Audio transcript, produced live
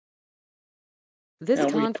This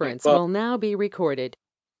And conference will now be recorded.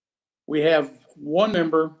 we have one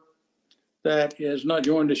member that has not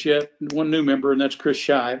joined us yet, one new member, and that's Chris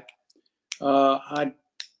Shive. I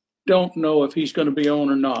don't know if he's going to be on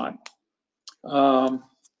or not.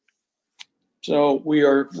 So we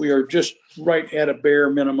are just right at a bare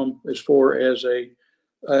minimum as far as a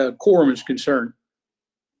quorum is concerned.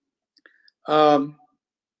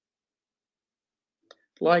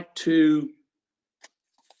 Like to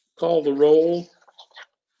call the roll.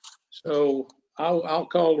 So I'll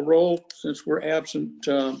call the roll since we're absent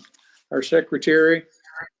our secretary,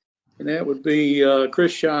 and that would be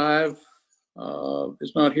Chris Shive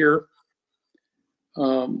is not here.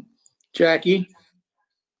 Jackie.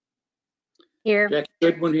 Here. Jackie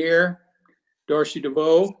Goodwin here. Darcy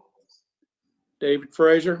DeVoe. David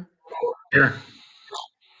Fraser. Here.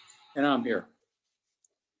 And I'm here.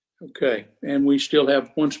 Okay, and we still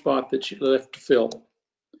have one spot that's left to fill.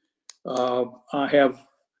 I have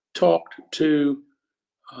talked to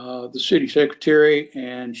the city secretary,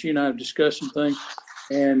 and she and I have discussed some things.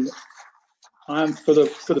 And I'm for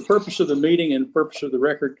the purpose of the meeting and purpose of the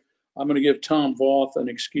record, I'm going to give Tom Voth an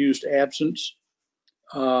excused absence.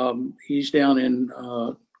 He's down in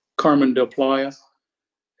Carmen del Playa.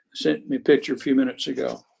 Sent me a picture a few minutes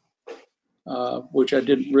ago, which I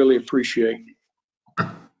didn't really appreciate.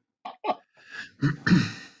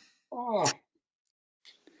 All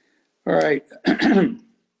right.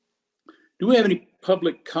 Do we have any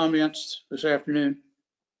public comments this afternoon?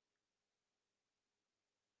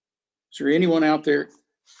 Is there anyone out there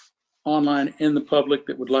online in the public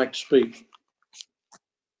that would like to speak?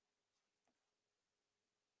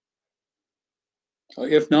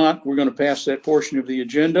 If not, we're going to pass that portion of the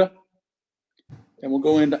agenda, and we'll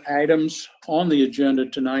go into items on the agenda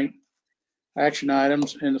tonight, action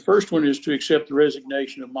items. And the first one is to accept the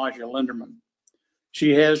resignation of Maja Linderman.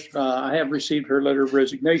 She has, I have received her letter of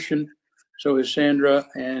resignation. So has Sandra,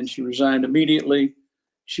 and she resigned immediately.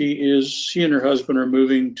 She and her husband are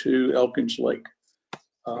moving to Elkins Lake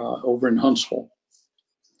over in Huntsville.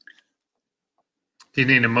 Do you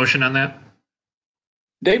need a motion on that?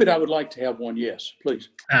 David, I would like to have one. Yes, please.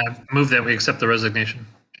 Move that we accept the resignation.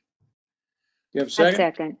 You have a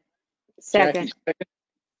second? Second. Jackie, second.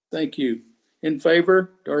 Thank you. In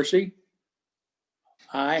favor, Darcy?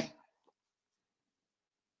 Aye.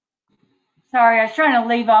 Sorry, I was trying to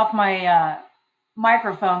leave off my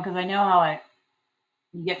microphone because I know how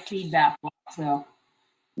you get feedback. So.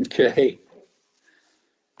 Okay.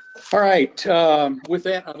 All right. With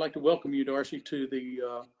that, I'd like to welcome you, Darcy, to the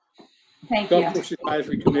Golf Course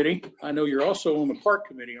Advisory Committee. I know you're also on the Park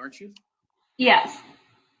Committee, aren't you? Yes.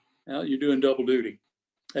 Well, you're doing double duty.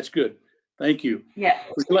 That's good. Thank you. Yeah.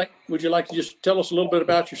 Would you like to just tell us a little bit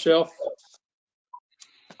about yourself?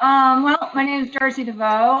 Well, my name is Darcy DeVoe.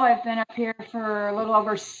 I've been up here for a little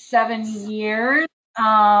over 7 years.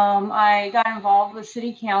 I got involved with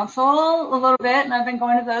City Council a little bit, and I've been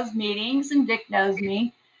going to those meetings, and Dick knows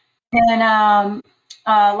me. And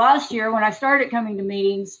last year, when I started coming to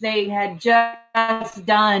meetings, they had just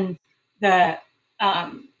done the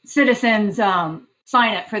citizens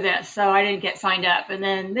sign up for this, so I didn't get signed up. And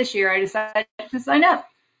then this year, I decided to sign up.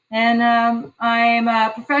 And I'm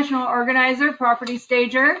a professional organizer, property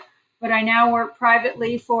stager, but I now work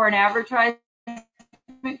privately for an advertisement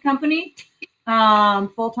company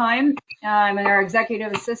full-time. I'm their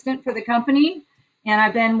executive assistant for the company, and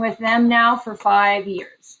I've been with them now for 5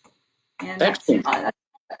 years. And excellent.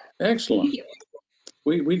 Excellent.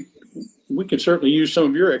 We can certainly use some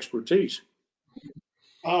of your expertise.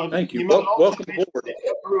 Thank you. Welcome aboard.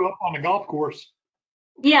 Grew up on a golf course.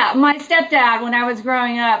 Yeah, my stepdad, when I was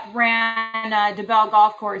growing up, ran DeBell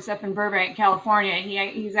Golf Course up in Burbank, California.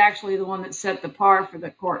 He's actually the one that set the par for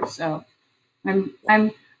the course. So I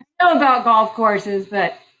know about golf courses,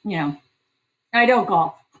 but I don't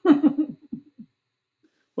golf.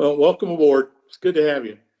 Well, welcome aboard. It's good to have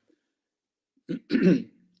you.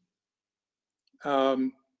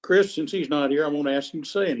 Chris, since he's not here, I won't ask him to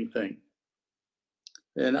say anything.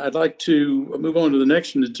 And I'd like to move on to the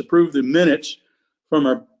next one. It's approve the minutes from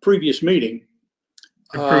our previous meeting.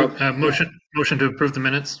 Motion to approve the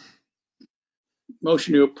minutes.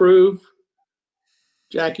 Motion to approve.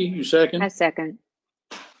 Jackie, you second? I second.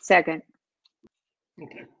 Second.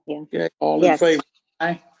 Okay. Yeah. Okay, all in favor?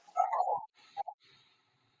 Aye.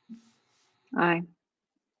 Aye.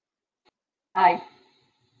 Aye.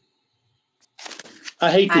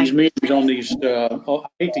 I hate these meetings on these, I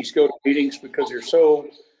hate these go to meetings because they're so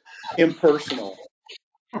impersonal.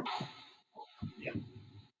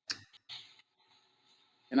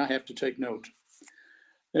 And I have to take notes.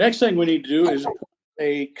 The next thing we need to do is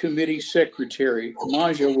a committee secretary.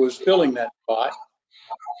 Maja was filling that spot.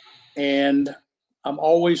 and I'm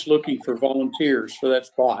always looking for volunteers for that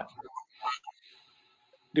spot.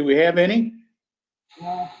 Do we have any?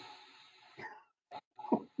 Yeah.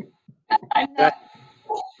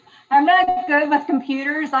 I'm not good with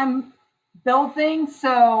computers. I'm build things,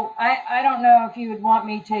 so I don't know if you would want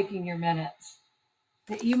me taking your minutes.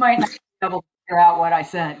 You might not be able to figure out what I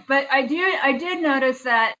said, but I did notice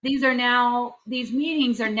that these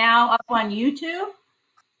meetings are now up on YouTube.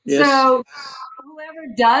 Yes. So whoever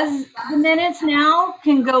does the minutes now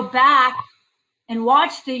can go back and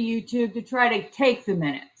watch the YouTube to try to take the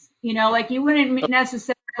minutes. You know, like you wouldn't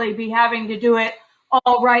necessarily be having to do it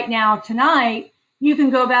all right now tonight. You can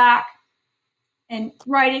go back and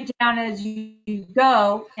write it down as you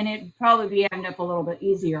go, and it'd probably be end up a little bit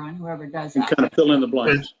easier on whoever does And that. kind of fill in the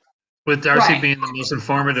blanks. With Darcy Right. being the most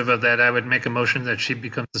informative of that, I would make a motion that she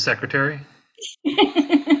becomes the secretary. You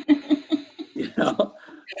know?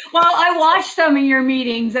 Well, I watched some of your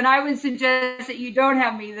meetings, and I would suggest that you don't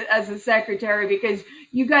have me as a secretary because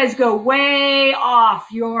you guys go way off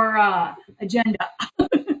your agenda.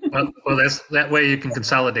 Well, that way you can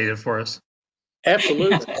consolidate it for us.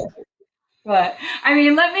 Absolutely. But I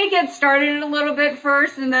mean, let me get started a little bit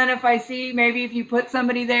first, and then if I see maybe if you put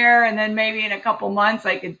somebody there, and then maybe in a couple months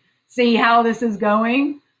I could see how this is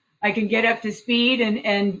going, I can get up to speed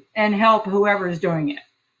and help whoever is doing it.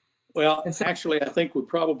 Well, actually, I think we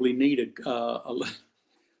probably need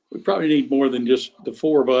we probably need more than just the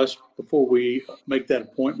four of us before we make that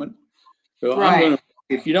appointment. So Right.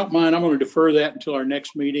 if you don't mind, I'm going to defer that until our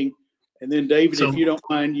next meeting. And then David, So- if you don't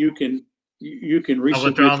mind, you can I'll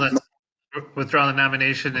resubmit. withdraw the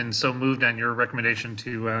nomination and so moved on your recommendation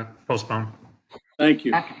to postpone. Thank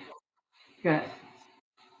you. Okay. Good.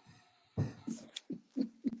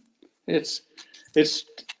 It's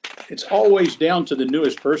always down to the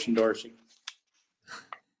newest person, Darcy.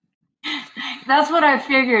 That's what I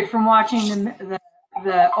figured from watching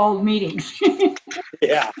the old meetings.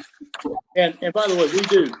 Yeah. And by the way, we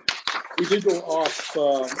do go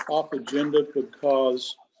off agenda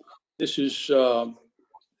because this is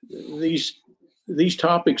these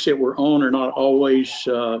topics that we're on are not always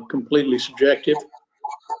completely subjective.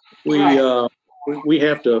 We have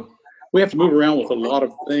to move around with a lot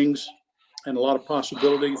of things and a lot of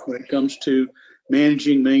possibilities when it comes to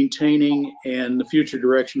managing, maintaining, and the future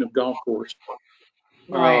direction of golf course.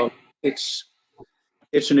 Right. It's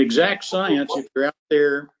an exact science if you're out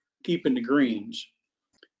there keeping the greens,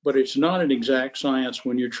 but it's not an exact science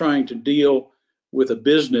when you're trying to deal with a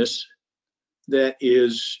business that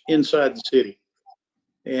is inside the city.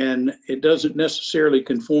 And it doesn't necessarily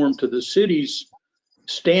conform to the city's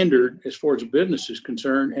standard as far as a business is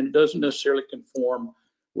concerned, and it doesn't necessarily conform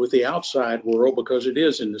with the outside world because it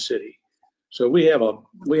is in the city. So we have a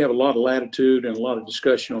lot of latitude and a lot of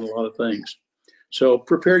discussion on a lot of things. So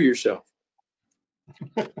prepare yourself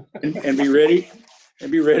and be ready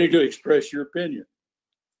to express your opinion.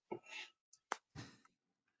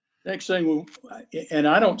 Next thing, and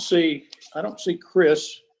I don't see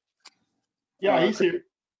Chris. Yeah, he's here.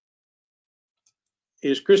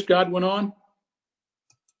 Is Chris Godwin on?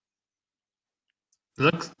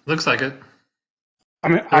 Looks like it.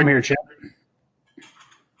 I'm here, Chip.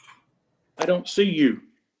 I don't see you.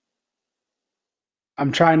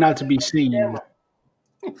 I'm trying not to be seen.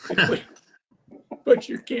 Put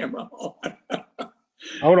your camera on.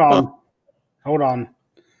 Hold on. Hold on.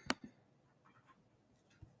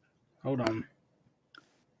 Hold on.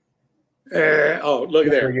 Oh, look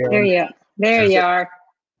at there. There you are.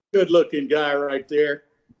 Good looking guy right there.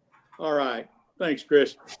 All right. Thanks,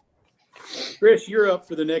 Chris. Chris, you're up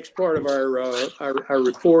for the next part of our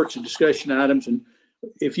reports and discussion items. And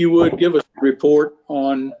if you would give us a report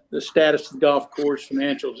on the status of the golf course,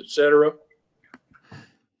 financials, et cetera.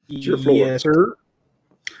 It's your floor. Yes, sir.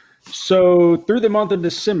 So through the month of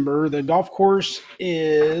December, the golf course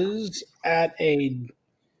is at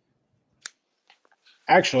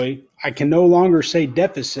actually, I can no longer say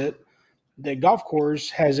deficit. The golf course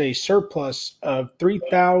has a surplus of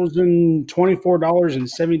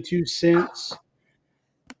 $3,024.72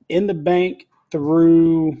 in the bank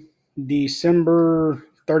through December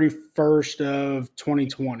 31st of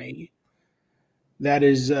 2020. That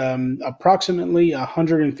is approximately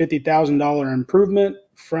 $150,000 improvement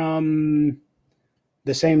from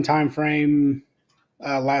the same time frame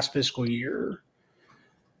last fiscal year.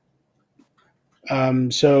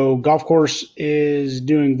 So golf course is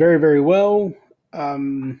doing very, very well.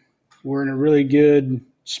 We're in a really good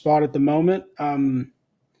spot at the moment. And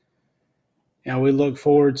we look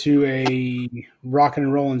forward to a rocking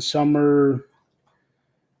and rolling summer,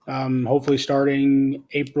 hopefully starting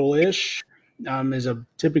April-ish. is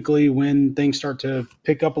typically when things start to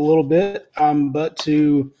pick up a little bit. But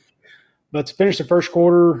to finish the first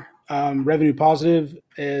quarter revenue positive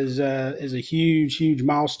is a huge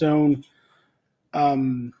milestone.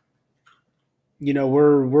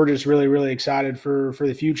 We're just really excited for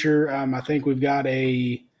the future. I think we've got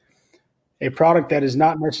a product that is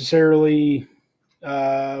not necessarily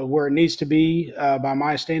where it needs to be by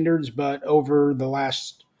my standards, but over the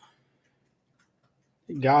last,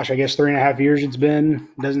 I guess 3.5 years it's been.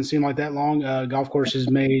 Doesn't seem like that long. Golf course has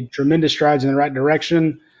made tremendous strides in the right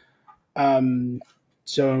direction.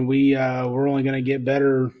 So we're only going to get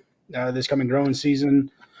better this coming growing season.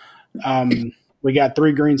 We got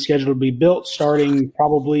 3 greens scheduled to be built starting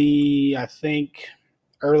probably, I think,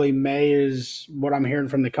 early May is what I'm hearing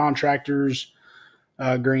from the contractors.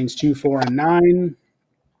 Greens 2, 4, and 9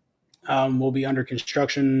 will be under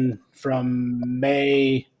construction from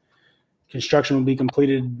May. Construction will be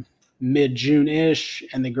completed mid-June-ish,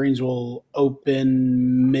 and the greens will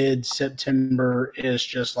open mid-September-ish,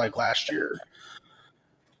 just like last year.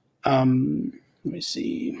 Let me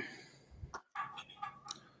see.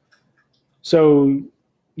 So,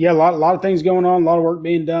 yeah, a lot of things going on, a lot of work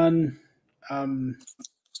being done.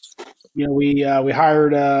 We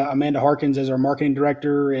hired Amanda Harkins as our marketing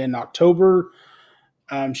director in October.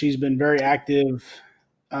 She's been very active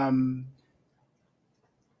on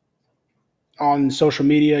social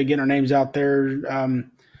media, getting her names out there.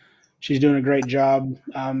 She's doing a great job.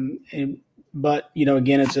 But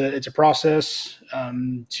again, it's a process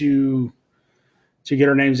to get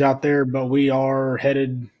our names out there. But we are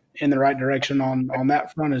headed in the right direction on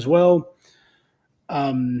that front as well.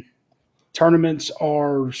 Tournaments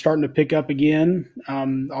are starting to pick up again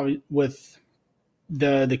with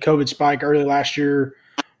the COVID spike early last year.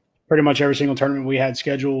 Pretty much every single tournament we had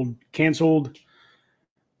scheduled canceled.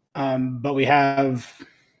 But we have,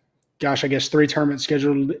 I guess 3 tournaments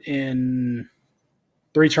scheduled in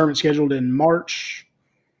March,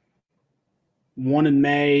 1 in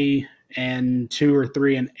May, and 2 or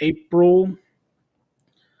 3 in April.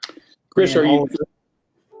 Chris,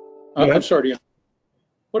 I'm sorry.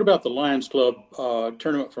 What about the Lions Club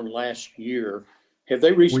tournament from last year? Have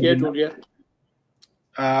they rescheduled yet?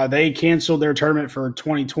 They canceled their tournament for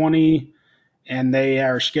 2020, and they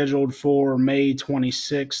are scheduled for May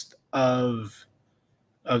 26th of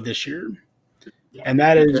this year. And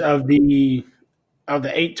that is of the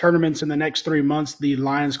 8 tournaments in the next 3 months, the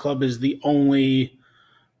Lions Club is the only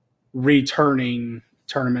returning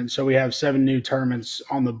tournament. So we have 7 new tournaments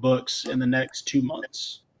on the books in the next 2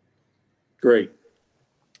 months. Great.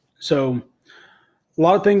 So a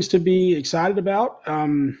lot of things to be excited about. All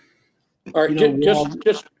right,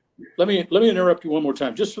 just let me interrupt you one more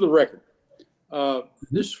time, just for the record.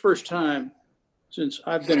 This is the first time since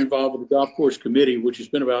I've been involved with the golf course committee, which has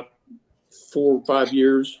been about 4 or 5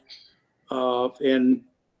 years. And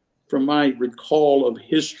from my recall of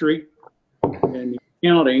history and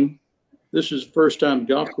accounting, this is the first time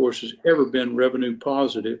golf course has ever been revenue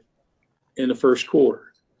positive in the first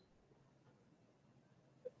quarter.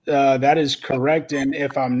 That is correct. And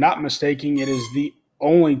if I'm not mistaken, it is the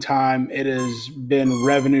only time it has been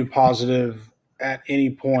revenue positive at any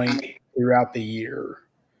point throughout the year,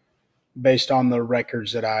 based on the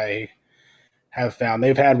records that I have found.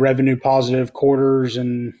 They've had revenue positive quarters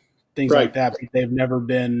and things like that, but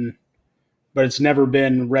it's never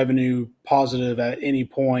been revenue positive at any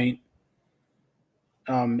point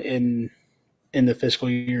in the fiscal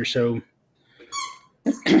year. So,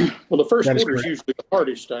 well, the first quarter is usually the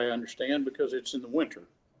hardest, I understand, because it's in the winter.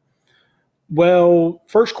 Well,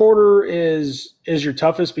 first quarter is your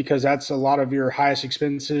toughest because that's a lot of your highest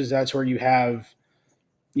expenses. That's where you have,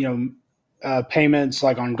 payments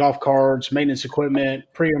like on golf carts, maintenance equipment,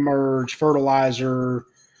 pre-emerge, fertilizer.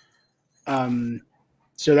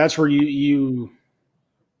 So that's where you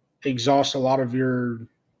exhaust a lot of your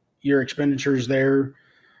expenditures there,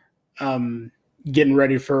 getting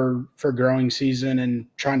ready for growing season and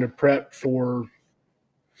trying to prep for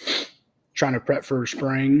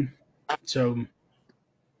spring. So,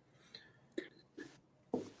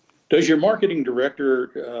 does your marketing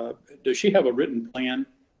director, does she have a written plan?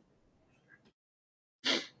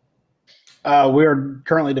 We are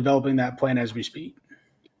currently developing that plan as we speak.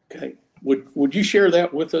 Okay. Would you share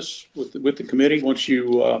that with us, with the committee, once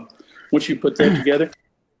you put that together?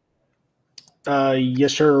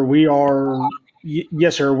 Yes, sir.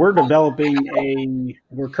 Yes, sir. We're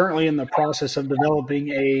currently in the process of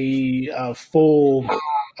developing a full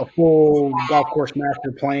golf course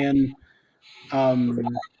master plan,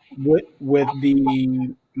 with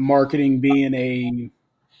the marketing being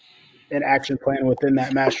an action plan within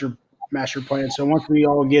that master master plan. So once we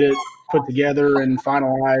all get it put together and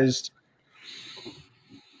finalized,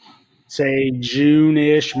 say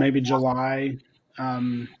June-ish, maybe July,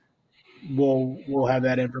 we'll have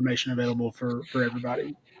that information available for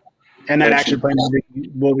everybody. And that action plan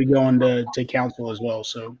will be going to council as well.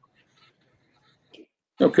 So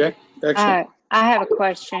Okay, excellent. I have a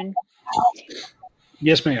question.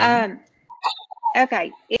 yes, ma'am.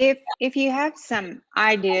 Okay, if you have some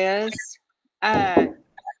ideas, do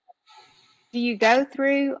you go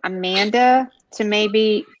through Amanda to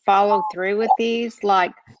maybe follow through with these?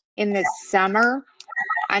 Like in the summer,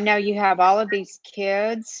 I know you have all of these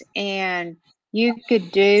kids, and you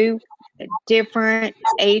could do different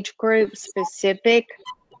age group specific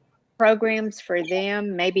programs for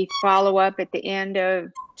them, maybe follow up at the end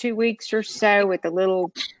of 2 weeks or so with a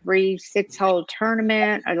little 3-6 hole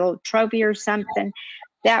tournament, a little trophy or something.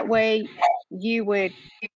 That way you would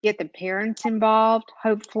get the parents involved,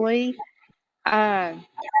 hopefully. Do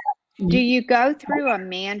you go through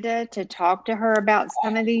Amanda to talk to her about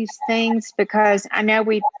some of these things? Because I know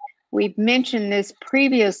we've mentioned this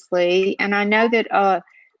previously, and I know that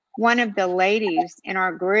one of the ladies in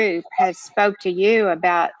our group has spoke to you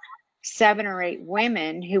about 7 or 8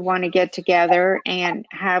 women who want to get together and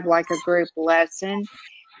have like a group lesson,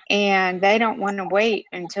 and they don't want to wait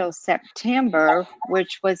until September,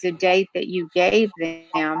 which was a date that you gave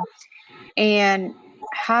them. And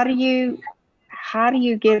how do you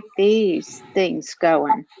get these things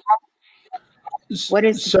going? What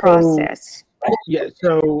is the So process? yeah,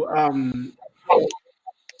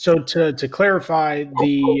 so to clarify,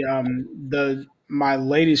 the my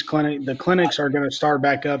ladies clinic, the clinics are going to start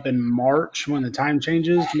back up in March when the time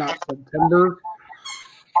changes, not September.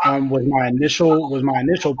 Was my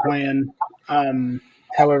initial plan.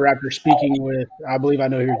 However, after speaking with, I believe I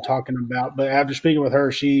know who you're talking about, but after speaking with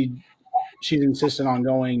her, she's insistent on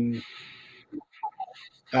going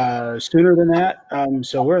sooner than that.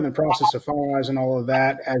 So we're in the process of finalizing all of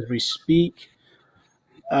that as we speak.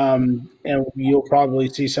 And you'll probably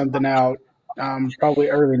see something out probably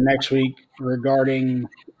early next week regarding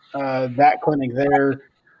that clinic there.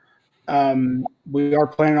 We are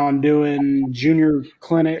planning on doing junior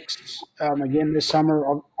clinics again this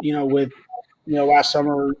summer. With last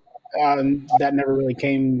summer that never really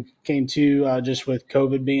came to just with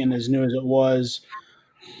COVID being as new as it was.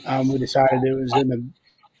 We decided it was in the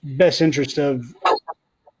best interest of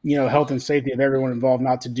health and safety of everyone involved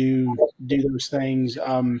not to do those things.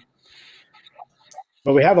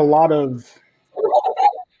 But we have a lot of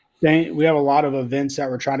events that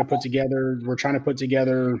we're trying to put together. We're trying to put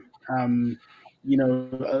together,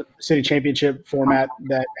 a city championship format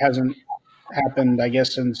that hasn't happened, I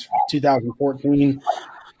guess, since 2014.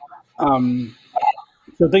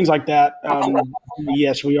 So things like that.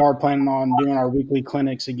 Yes, we are planning on doing our weekly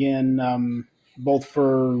clinics again, both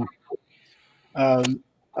for a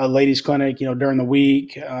ladies clinic, during the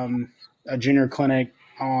week, a junior clinic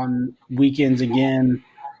on weekends again,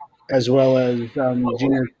 as well as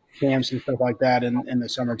junior camps and stuff like that in the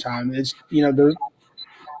summertime. It's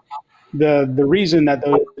the reason that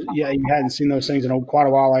you hadn't seen those things in quite a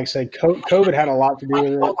while. Like I said, COVID had a lot to do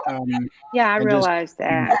with it. Yeah, I And just realize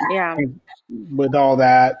that. Yeah. with all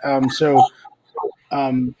that.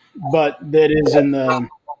 But it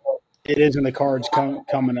is in the cards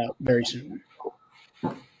coming up very soon.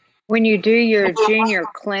 When you do your junior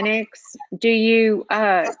clinics, do you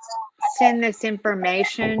send this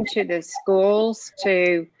information to the schools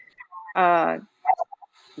to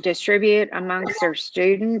distribute amongst their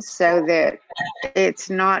students so that it's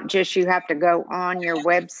not just you have to go on your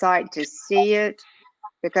website to see it?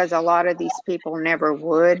 Because a lot of these people never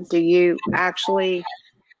would. Do you actually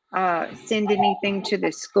send anything to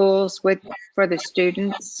the schools for the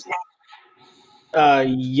students?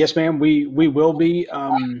 Yes, ma'am. We will be.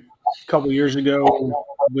 A couple years ago,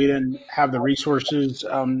 we didn't have the resources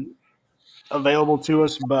available to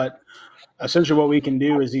us, but essentially what we can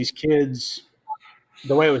do is these kids,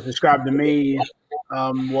 the way it was described to me,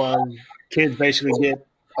 was kids basically get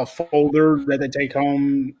a folder that they take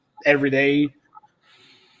home every day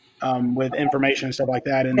with information and stuff like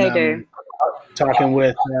that. And They do. talking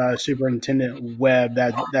with Superintendent Webb,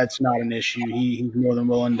 that's not an issue. He's more than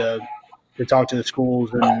willing to talk to the schools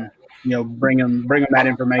and bring them that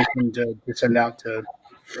information to send out to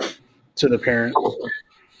the parents.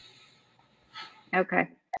 Okay.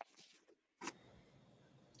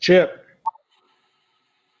 Chip,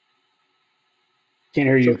 can't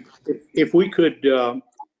hear So you. if we could,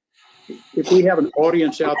 if we have an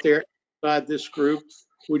audience out there inside this group,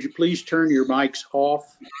 would you please turn your mics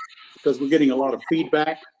off? Because we're getting a lot of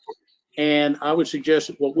feedback. And I would suggest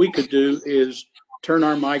that what we could do is turn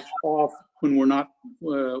our mics off when we're not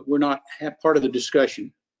part of the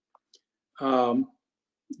discussion.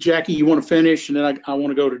 Jackie, you want to finish, and then I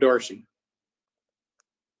want to go to Darcy.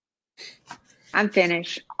 I'm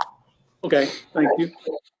finished. Okay, thank you.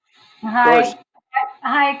 Hi, Darcy.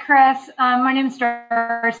 hi, Chris. My name is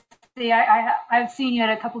Darcy. I've seen you at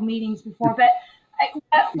a couple meetings before, but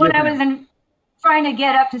when I was trying to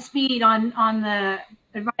get up to speed on the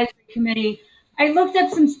advisory committee, I looked up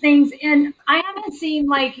some things, and I haven't seen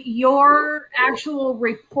like your actual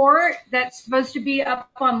report that's supposed to be up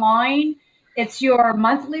online. It's your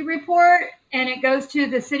monthly report, and it goes to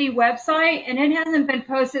the city website, and it hasn't been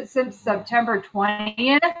posted since September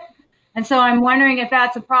 20th. And so I'm wondering if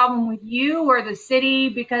that's a problem with you or the city,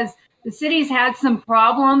 because the city's had some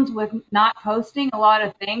problems with not posting a lot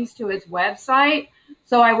of things to its website.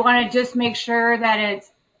 So I want to just make sure that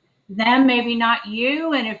it's them, maybe not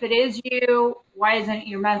you. And if it is you, why isn't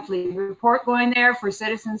your monthly report going there for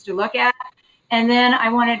citizens to look at? And then I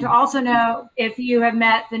wanted to also know if you have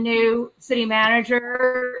met the new city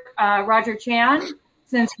manager, Roger Chan,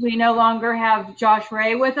 since we no longer have Josh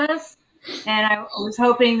Ray with us. And I was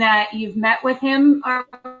hoping that you've met with him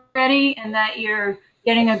already and that you're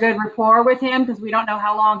getting a good rapport with him, because we don't know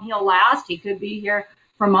how long he'll last. He could be here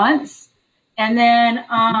for months. And then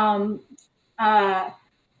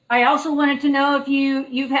I also wanted to know if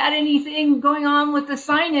you've had anything going on with the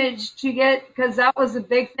signage to get, because that was a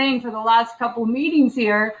big thing for the last couple of meetings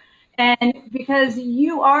here. And because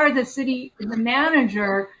you are the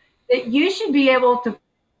manager, that you should be able to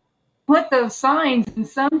put those signs in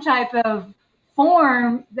some type of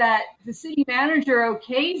form that the city manager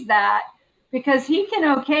okays that, because he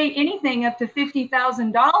can okay anything up to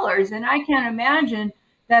 $50,000. And I can't imagine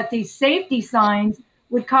that these safety signs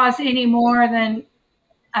would cost any more than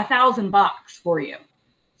 $1,000 for you.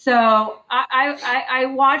 So I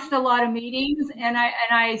watched a lot of meetings, and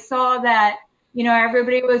I saw that, you know,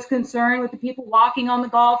 everybody was concerned with the people walking on the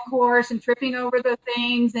golf course and tripping over the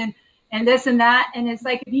things and this and that. And it's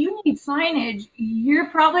like, if you need signage, you're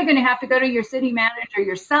probably going to have to go to your city manager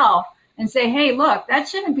yourself and say, hey, look, that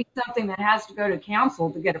shouldn't be something that has to go to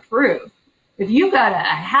council to get approved. If you've got a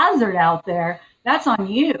hazard out there, that's on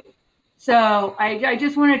you. So I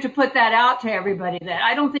just wanted to put that out to everybody, that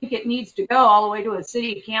I don't think it needs to go all the way to a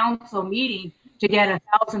city council meeting to get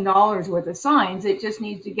 $1,000 worth of signs. It just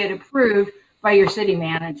needs to get approved by your city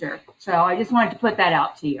manager. So I just wanted to put that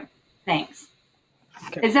out to you. Thanks.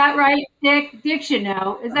 Okay. Is that right, Dick? Dick should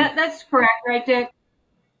know. That's correct, right, Dick?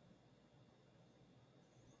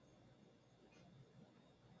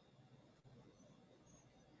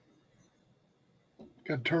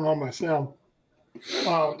 Got to turn on my sound.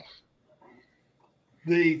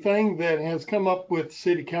 The thing that has come up with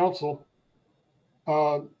city council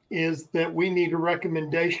is that we need a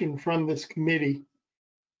recommendation from this committee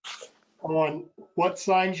on what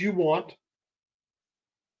signs you want,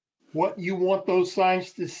 what you want those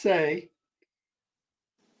signs to say,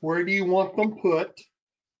 where do you want them put,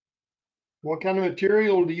 what kind of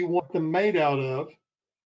material do you want them made out of,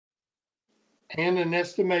 and an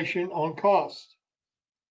estimation on cost.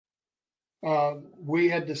 We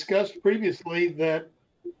had discussed previously that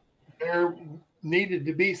there needed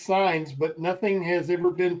to be signs, but nothing has ever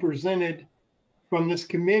been presented from this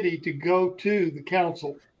committee to go to the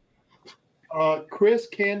council. Chris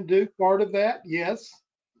can do part of that, yes.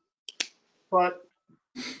 But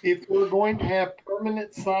if we're going to have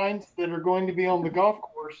permanent signs that are going to be on the golf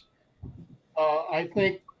course, I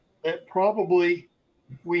think that probably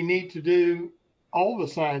we need to do all the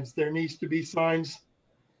signs. There needs to be signs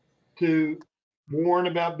to warn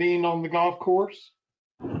about being on the golf course.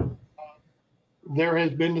 There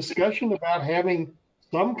has been discussion about having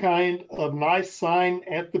some kind of nice sign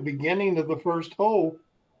at the beginning of the first hole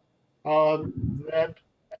that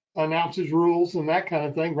announces rules and that kind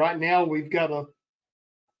of thing. Right now, we've got a,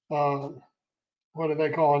 what do they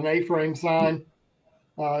call, an A-frame sign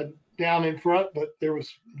down in front, but there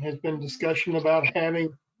has been discussion about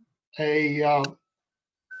having a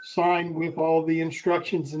sign with all the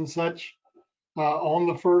instructions and such on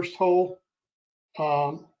the first hole.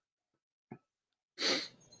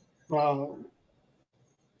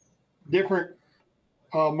 Different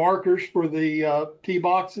markers for the tee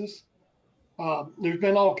boxes. There's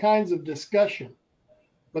been all kinds of discussion,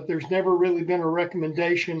 but there's never really been a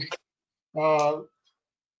recommendation that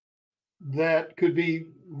could be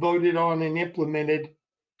voted on and implemented.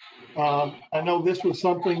 I know this was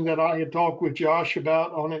something that I had talked with Josh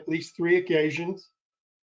about on at least 3 occasions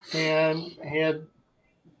and had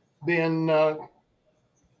been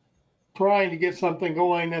trying to get something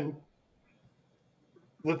going. And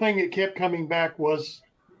the thing that kept coming back was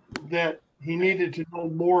that he needed to know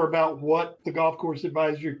more about what the Golf Course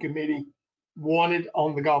Advisory Committee wanted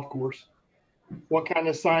on the golf course, what kind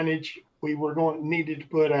of signage we were needed to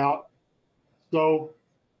put out. So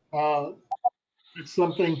it's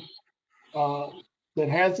something that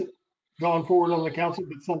hasn't gone forward on the council,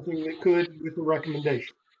 but something that could with a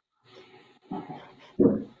recommendation.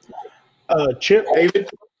 Chip, David?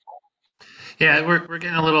 Yeah, we're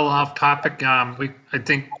getting a little off topic. I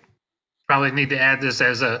think probably need to add this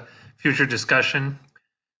as a future discussion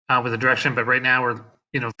with the direction, but right now we're,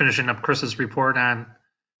 finishing up Chris's report on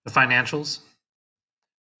the financials.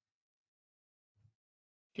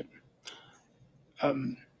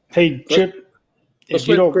 Hey, Chip, Let's if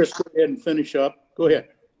you let don't, Chris go ahead and finish up. Go ahead.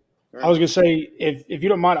 I was gonna say, if you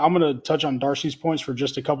don't mind, I'm gonna touch on Darcy's points for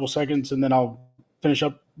just a couple seconds, and then I'll finish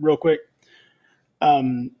up real quick.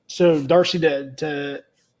 So Darcy, to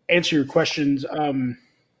answer your questions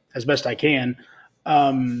as best I can,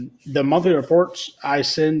 the monthly reports I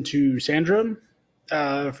send to Sandra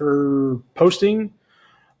for posting.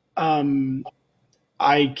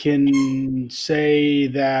 I can say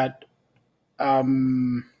that I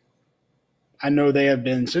know they have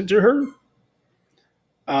been sent to her.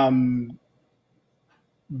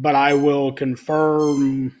 But I will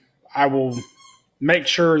confirm. I will make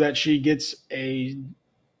sure that she gets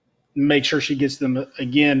them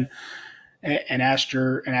again, and ask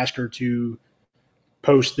her to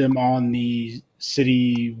post them on the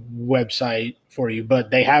city website for you. But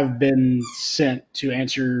they have been sent to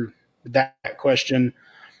answer that question.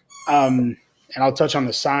 And I'll touch on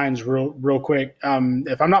the signs real quick.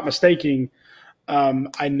 If I'm not mistaken,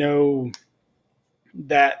 I know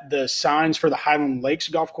that the signs for the Highland Lakes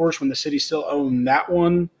golf course, when the city still owned that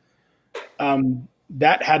one,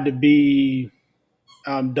 that had to be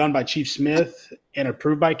done by Chief Smith and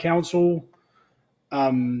approved by council. So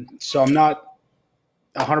I'm not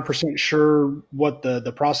 100% sure what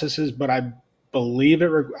the process is, but I believe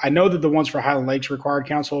I know that the ones for Highland Lakes required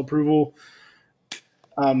council approval.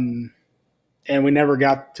 And we never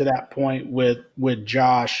got to that point with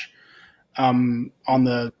Josh on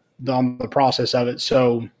the process of it.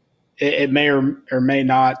 So it may or may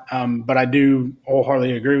not, but I do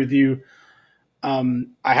wholeheartedly agree with you. I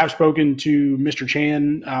have spoken to Mr.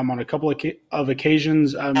 Chan on a couple of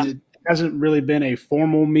occasions. It hasn't really been a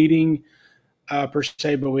formal meeting per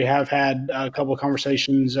se, but we have had a couple of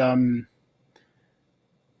conversations. He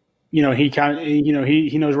kind of,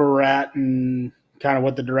 he knows where we're at and kind of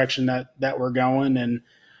what the direction that we're going, and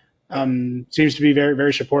seems to be very,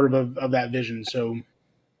 very supportive of that vision. So,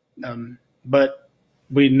 but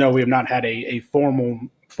we know we have not had a formal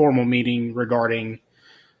meeting regarding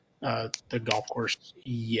the golf course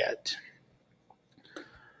yet.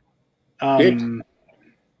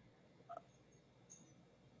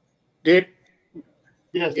 Dick,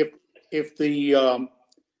 Yes. if the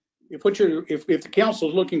council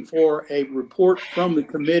is looking for a report from the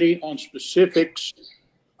committee on specifics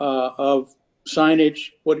of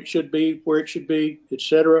signage, what it should be, where it should be,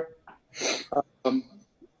 etc.,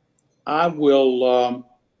 I will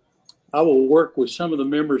work with some of the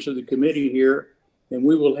members of the committee here, and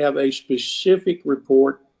we will have a specific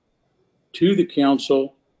report to the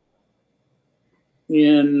council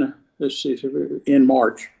in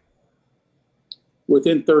March,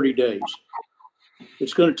 within 30 days.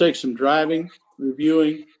 It's going to take some driving,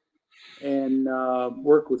 reviewing, and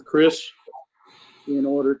work with Chris in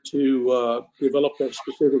order to develop that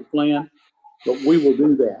specific plan, but we will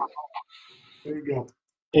do that. There you go.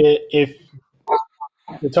 If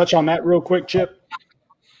to touch on that real quick, Chip,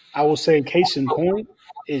 I will say case in point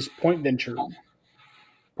is Point Venture.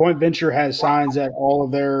 Point Venture has signs at all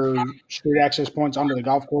of their street access points onto the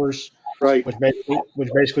golf course, Right. which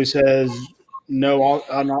basically says no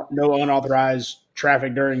unauthorized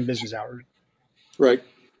traffic during business hours. Right.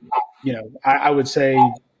 I would say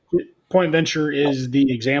Point Venture is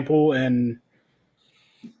the example, and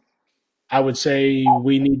I would say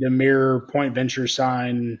we need to mirror Point Venture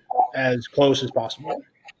sign as close as possible.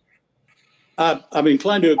 I'm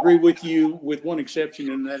inclined to agree with you with one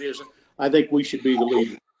exception, and that is I think we should be the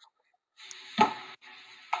leader.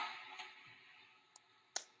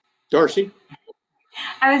 Darcy?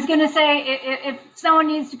 I was going to say, if someone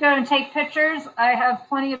needs to go and take pictures, I have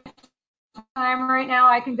plenty of time right now.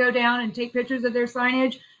 I can go down and take pictures of their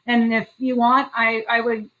signage. And if you want, I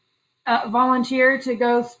would volunteer to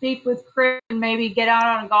go speak with Chris and maybe get out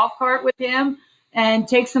on a golf cart with him and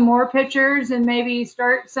take some more pictures and maybe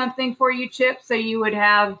start something for you, Chip, so you would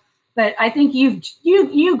have. But I think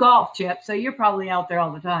you golf, Chip, so you're probably out there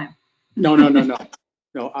all the time. No. No,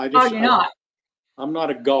 You're not. I'm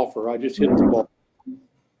not a golfer. I just hit the ball.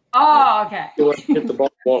 Oh, okay. Hit the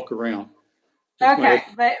ball, walk around. Okay,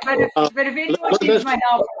 but if Uh, anyone let's- needs my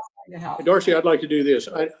help, I'm trying to help. Darcy, I'd like to do this.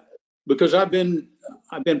 Because I've been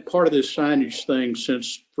part of this signage thing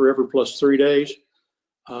since Forever Plus 3 days.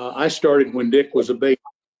 I started when Dick was a baby,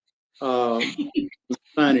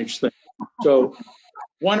 signage thing. So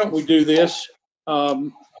why don't we do this?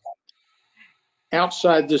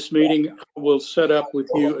 Outside this meeting, we'll set up with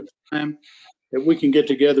you a time that we can get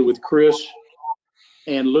together with Chris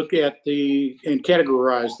and look at and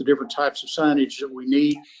categorize the different types of signage that we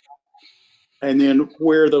need, and then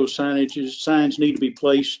where those signs need to be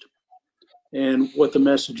placed and what the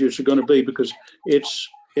messages are going to be, because it's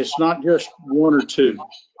not just one or two.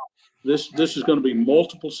 This is going to be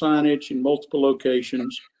multiple signage in multiple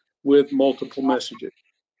locations with multiple messages.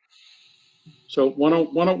 So why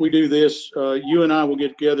don't we do this? You and I will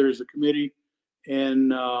get together as a committee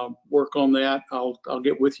and work on that. I'll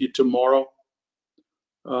get with you tomorrow.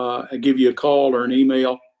 I'll give you a call or an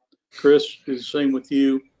email. Chris, do the same with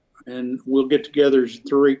you, and we'll get together as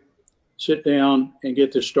three, sit down and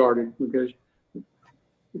get this started, because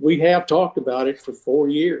we have talked about it for 4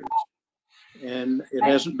 years and it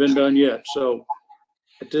hasn't been done yet. So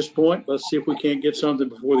at this point, let's see if we can't get something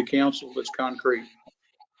before the council that's concrete.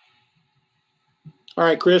 All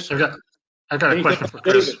right, Chris. I've got a Anything question for else,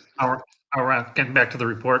 Chris. David? Getting back to the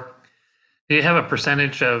report. Do you have a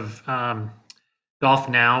percentage of Golf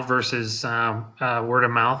Now versus word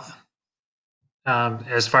of mouth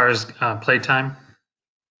as far as playtime?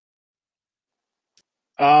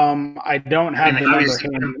 I don't have the number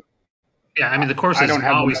obviously, handy. Yeah, I mean the course I is don't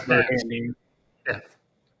have always the number fast. handy. Yeah.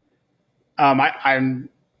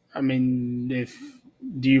 I mean,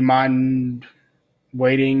 do you mind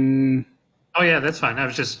waiting Oh yeah, that's fine. I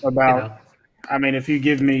was just about, I mean, if you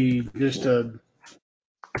give me just a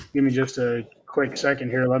quick second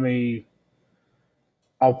here,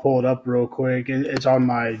 I'll pull it up real quick. It's on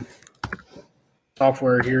my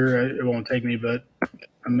software here. It won't take me but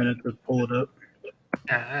a minute to pull it up.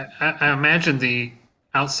 I imagine the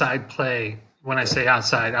outside play, when I say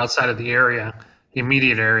outside of the area, the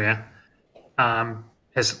immediate area,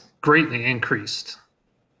 has greatly increased.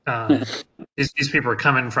 These people are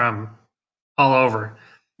coming from all over.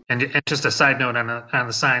 And just a side note on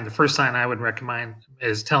the sign, the first sign I would recommend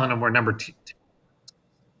is telling them where number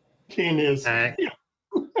 10 is. And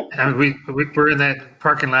we're in that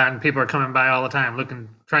parking lot and people are coming by all the time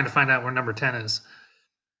trying to find out where number 10 is.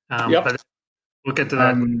 Yep. But we'll get to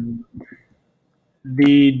that.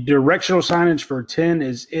 The directional signage for 10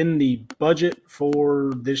 is in the budget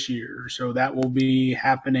for this year. So that will be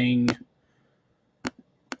happening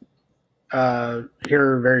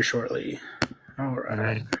here very shortly. All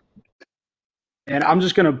right. And I'm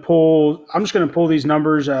just gonna pull these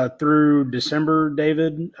numbers through December,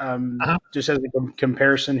 David, just as a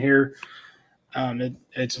comparison here.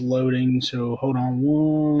 It's loading, so hold on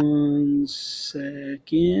 1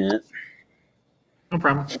 second. No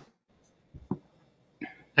problem.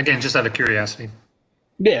 Again, just out of curiosity.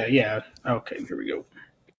 Yeah. Okay, here we go.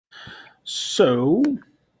 So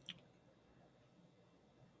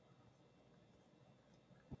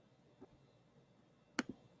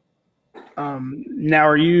now,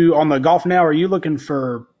 are you on the Golf Now? Are you looking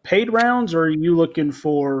for paid rounds, or are you looking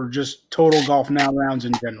for just total Golf Now rounds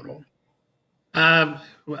in general? Well,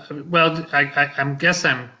 I'm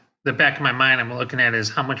the back of my mind, I'm looking at is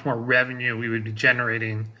how much more revenue we would be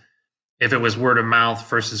generating if it was word of mouth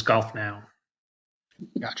versus Golf Now.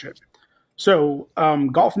 Gotcha. So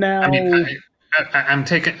Golf Now. I mean,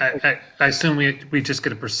 I assume we just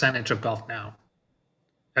get a percentage of Golf Now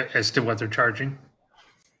as to what they're charging.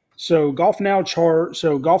 So Golf Now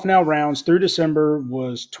rounds through December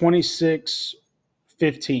was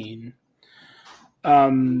 $26.15.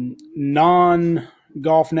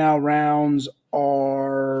 Non-Golf Now rounds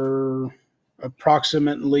are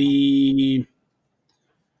approximately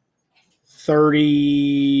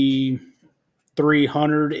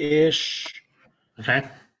 $3,300-ish. Okay.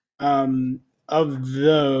 Of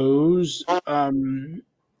those,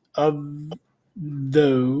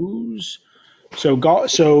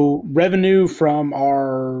 so revenue from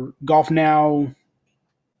our Golf Now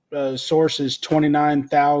source is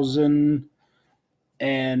 29,000,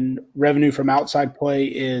 and revenue from outside play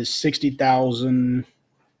is 60,000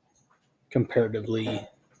 comparatively.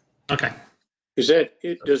 Okay. Does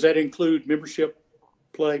that include membership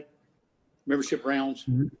rounds?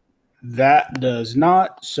 That does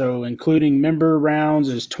not. So including member rounds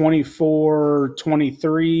is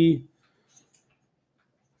 24-23.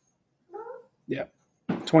 Yeah.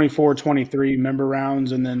 24-23 member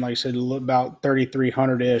rounds, and then like I said, about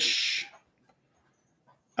 3,300-ish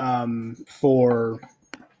for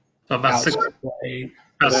so about outside play.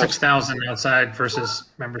 About 6,000 outside versus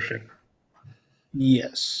membership.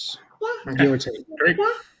 Yes, give Okay, or take. great.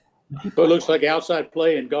 But it looks like outside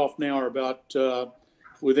play and Golf Now are about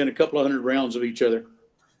within a couple of hundred rounds of each other.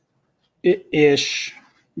 Ish.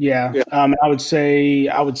 Yeah. Yeah. I would say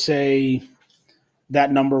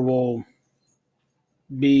that number will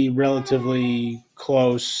be relatively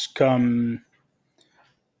close come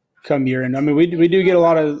year end. I mean, we do get a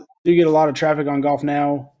lot of traffic on Golf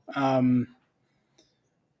Now, and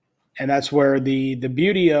that's where the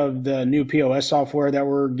beauty of the new POS software that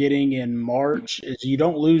we're getting in March is you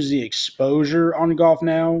don't lose the exposure on Golf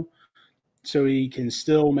Now, so we can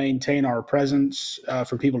still maintain our presence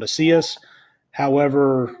for people to see us.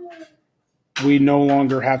 However, we no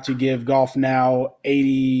longer have to give Golf Now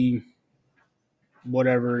 80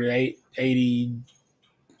 whatever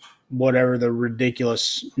the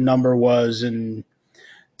ridiculous number was in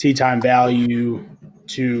tee time value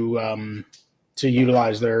to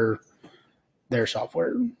utilize their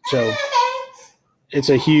software. So it's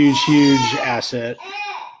a huge asset.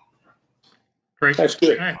 Great. That's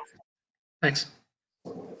good. All right. Thanks.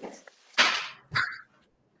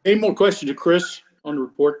 Any more questions to Chris on the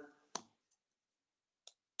report?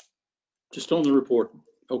 Just on the report.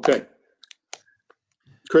 Okay.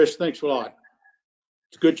 Chris, thanks a lot.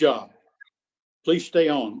 It's a good job. Please stay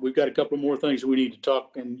on. We've got a couple more things that we need to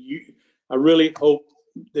talk, and I really hope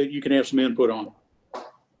that you can have some input on.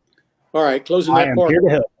 All right, closing I that am part. here to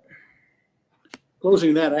help.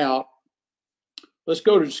 Closing that out, let's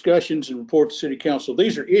go to discussions and report to City Council.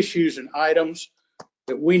 These are issues and items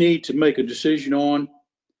that we need to make a decision on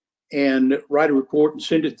and write a report and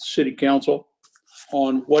send it to City Council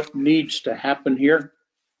on what needs to happen here,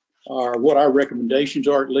 or what our recommendations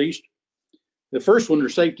are at least. The first one are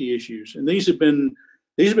safety issues, and these have been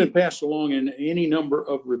passed along in any number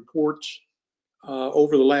of reports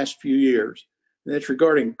over the last few years. And that's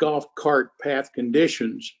regarding golf cart path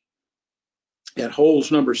conditions at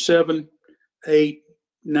holes number 7, 8,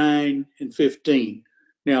 9, and 15.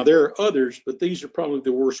 Now, there are others, but these are probably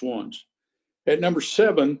the worst ones. At number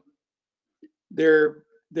 7, there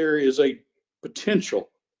is a potential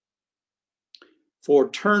for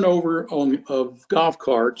turnover of golf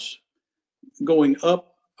carts going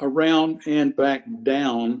up, around, and back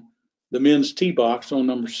down the men's tee box on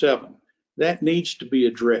number 7. That needs to be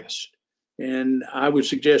addressed, and I would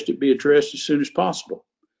suggest it be addressed as soon as possible.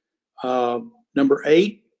 Number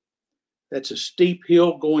 8, that's a steep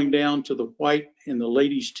hill going down to the white and the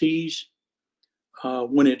ladies' tees.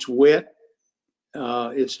 When it's wet,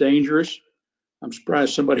 it's dangerous. I'm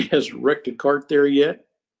surprised somebody hasn't wrecked a cart there yet.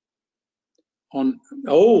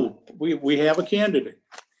 We have a candidate.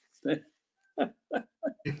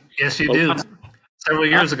 Yes, you do. Several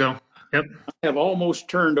years ago. Yep. I have almost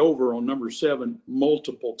turned over on number 7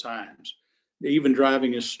 multiple times, even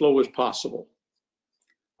driving as slow as possible.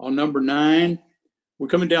 On number 9, we're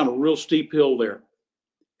coming down a real steep hill there.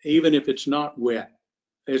 Even if it's not wet,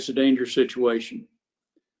 it's a dangerous situation.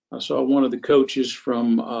 I saw one of the coaches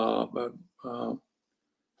from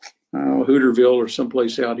Hooterville or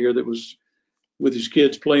someplace out here that was with his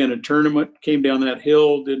kids playing a tournament, came down that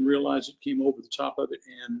hill, didn't realize it, came over the top of it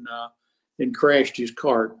and crashed his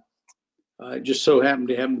cart. It just so happened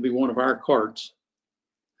to be one of our carts.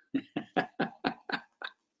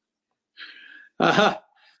 I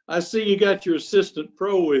see you got your assistant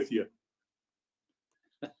pro with you.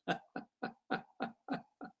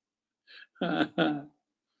 All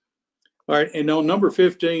right, and on number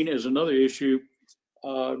 15 is another issue.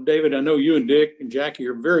 David, I know you and Dick and Jackie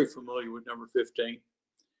are very familiar with number 15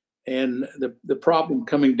 and the problem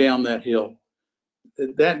coming down that hill.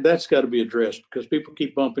 That's got to be addressed because people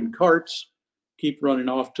keep bumping carts, keep running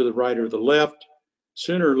off to the right or the left.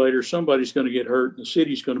 Sooner or later, somebody's going to get hurt and the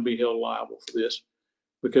city's going to be held liable for this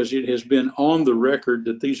because it has been on the record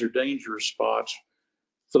that these are dangerous spots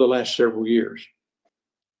for the last several years.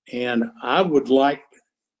 And I would like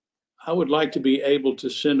to be able to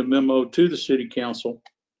send a memo to the City Council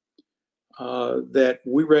that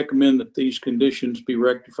we recommend that these conditions be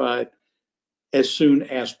rectified as soon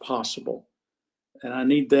as possible. And I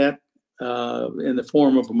need that in the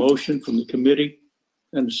form of a motion from the committee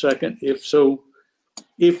and a second, if so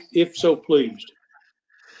pleased.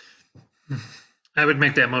 I would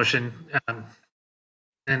make that motion.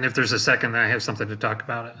 And if there's a second, I have something to talk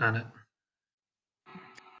about on it.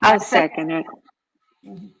 I'll second it.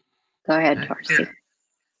 Go ahead, Darcy.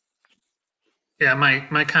 Yeah,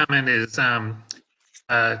 my comment is 7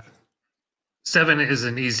 is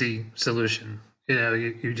an easy solution. You know,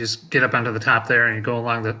 you just get up onto the top there and you go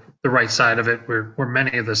along the right side of it where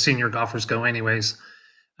many of the senior golfers go anyways.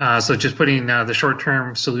 So just putting the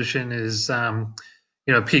short-term solution is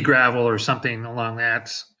pea gravel or something along that,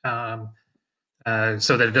 so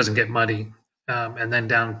that it doesn't get muddy, and then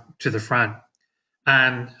down to the front.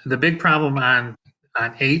 And the big problem on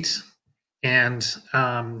 8 and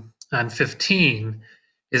on 15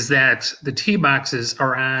 is that the tee boxes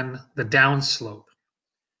are on the downslope.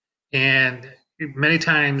 And many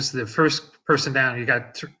times the first person down, you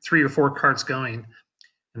got 3 or 4 carts going,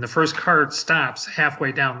 and the first cart stops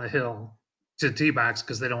halfway down the hill to the tee box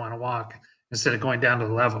because they don't want to walk instead of going down to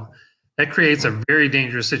the level. That creates a very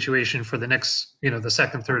dangerous situation for the next, the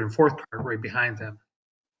second, third, and fourth cart right behind them.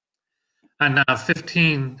 On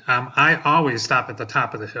 15, I always stop at the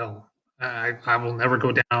top of the hill. I will never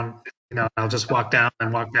go down. I'll just walk down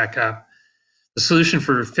and walk back up. The solution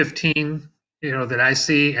for 15, that I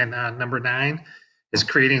see, and number 9 is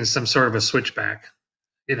creating some sort of a switchback.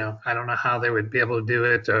 I don't know how they would be able to do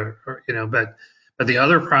it, but the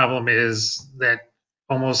other problem is that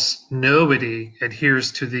almost nobody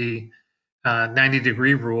adheres to the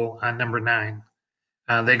 90-degree rule on number 9.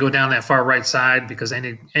 They go down that far right side because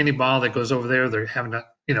any ball that goes over there, they're having to,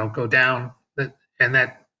 go down. And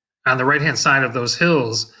that on the right-hand side of those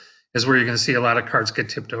hills is where you're going to see a lot of carts get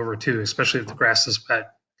tipped over too, especially if the grass is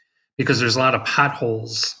wet, because there's a lot of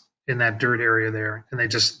potholes in that dirt area there, and they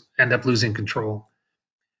just end up losing control.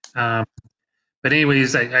 But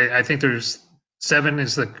anyways, I think there's 7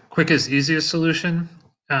 is the quickest, easiest solution.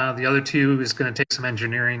 The other 2 is going to take some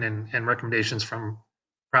engineering and recommendations from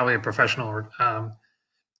probably a professional or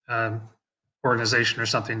organization or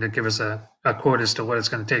something to give us a quote as to what it's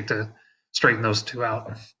going to take to straighten those 2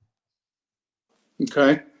 out.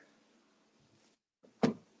 Okay.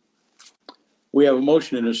 We have a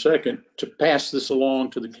motion and a second to pass this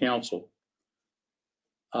along to the council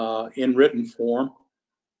in written form.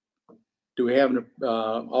 Do we have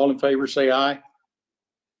all in favor say aye?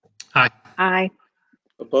 Aye. Aye.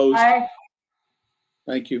 Opposed? Aye.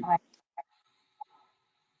 Thank you. Aye.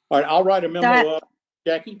 All right, I'll write a memo up.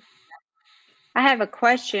 Jackie? I have a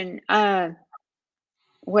question.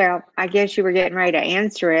 Well, I guess you were getting ready to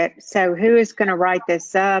answer it. So who is going to write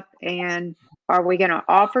this up, and are we going to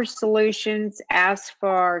offer solutions, ask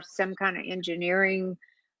for some kind of engineering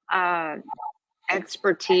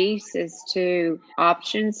expertise as to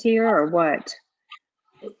options here, or what?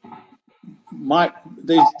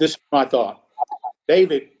 This is my thought.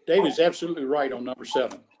 David's absolutely right on number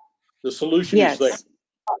 7. The solution is there.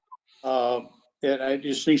 It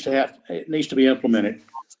just needs to be implemented.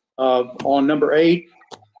 On number 8,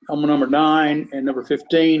 on number 9, and number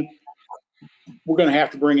 15, we're going to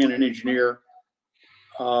have to bring in an engineer,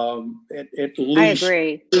 at least I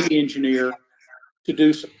agree. an engineer, to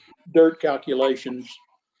do some dirt calculations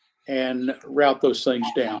and route those things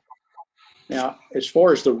down. Now, as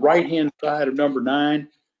far as the right-hand side of number 9,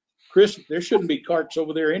 Chris, there shouldn't be carts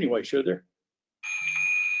over there anyway, should there?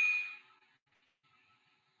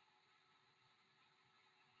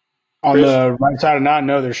 On Chris? the right side of 9,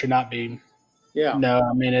 no, there should not be. Yeah. No,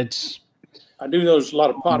 I mean, I do know there's a lot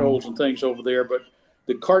of potholes and things over there, but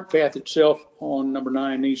the cart path itself on number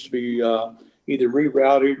 9 needs to be either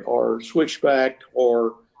rerouted or switched back,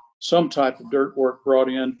 or some type of dirt work brought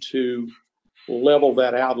in to level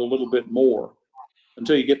that out a little bit more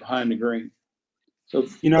until you get behind the green. So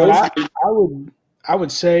I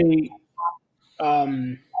would say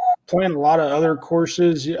playing a lot of other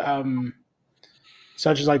courses,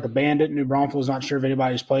 such as like the Bandit, New Braunfels. Not sure if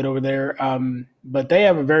anybody's played over there, but they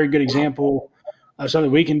have a very good example of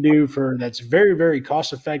something we can do that's very, very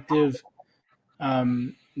cost effective,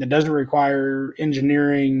 that doesn't require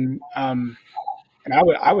engineering. And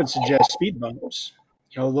I would suggest speed bumps,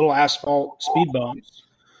 little asphalt speed bumps.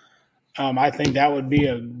 I think that would be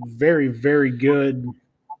a very, very good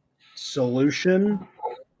solution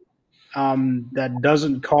that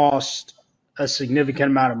doesn't cost a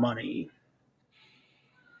significant amount of money.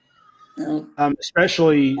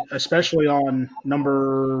 Especially on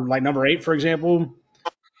number 8, for example,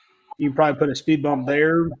 you can probably put a speed bump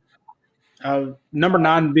there. Number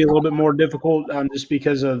 9 would be a little bit more difficult, just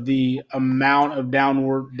because of the amount of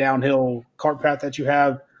downhill cart path that you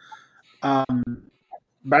have.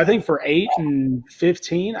 But I think for 8 and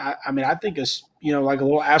 15, I think like a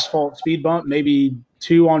little asphalt speed bump, maybe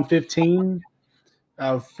 2 on 15,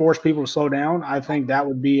 force people to slow down. I think that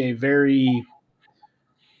would be a very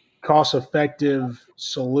cost-effective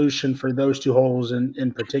solution for those 2 holes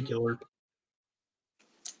in particular.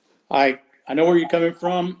 I know where you're coming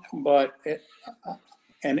from, but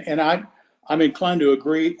I'm inclined to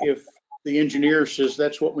agree if the engineer says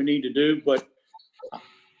that's what we need to do. But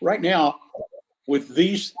right now, with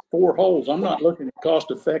these 4 holes, I'm not looking at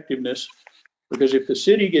cost effectiveness, because if the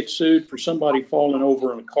city gets sued for somebody falling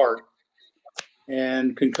over in a cart,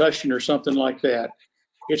 and concussion or something like that,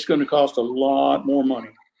 it's going to cost a lot more money.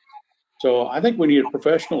 So I think we need a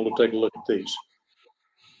professional to take a look at these.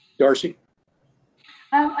 Darcy?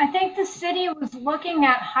 I think the city was looking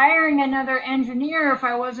at hiring another engineer, if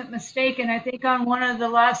I wasn't mistaken. I think on one of the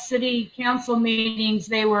last city council meetings,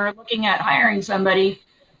 they were looking at hiring somebody.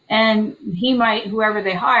 And he might, whoever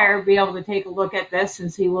they hire, be able to take a look at this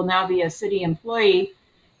since he will now be a city employee.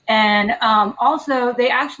 And also, they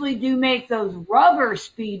actually do make those rubber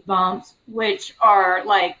speed bumps, which are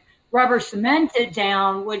like rubber cemented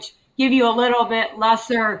down, which give you a little bit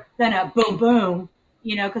lesser than a boom boom.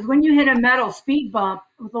 You know, because when you hit a metal speed bump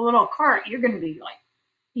with a little cart, you're going to be like,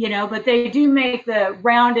 you know, but they do make the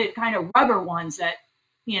rounded kind of rubber ones that,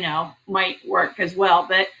 you know, might work as well.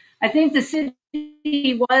 But I think the city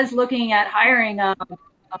was looking at hiring an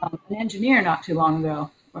engineer not too long ago,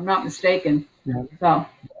 if I'm not mistaken. Yeah. So,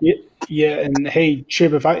 Yeah, and hey,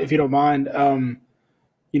 Chip, if you don't mind,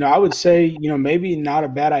 you know, I would say, you know, maybe not a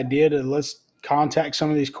bad idea to let's contact some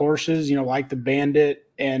of these courses, you know, like the Bandit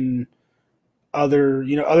and other,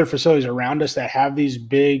 you know, other facilities around us that have these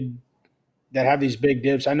big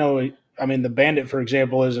dips. I know, I mean, the Bandit, for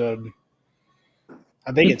example, is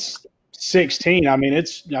I think it's 16. I mean,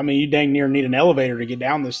 you dang near need an elevator to get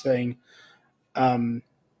down this thing. Um,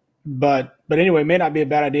 but anyway, it may not be a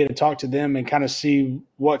bad idea to talk to them and kind of see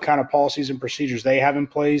what kind of policies and procedures they have in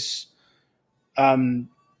place. Um,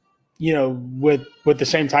 you know, with the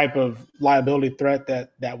same type of liability threat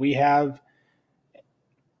that we have,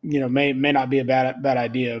 you know, may not be a bad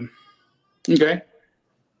idea. Okay.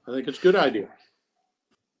 I think it's a good idea.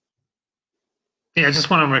 Yeah, I just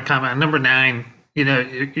want to comment on number 9. You know,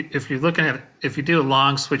 if you're looking at, if you do a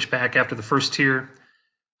long switchback after the first tier,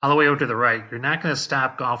 all the way over to the right, you're not going to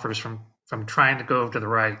stop golfers from trying to go over to the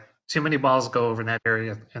right. Too many balls go over in that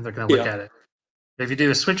area, and they're going to look at it. But if you do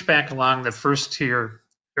a switchback along the first tier,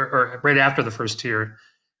 or right after the first tier,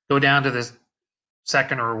 go down to the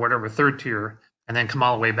second or whatever third tier, and then come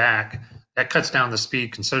all the way back. That cuts down the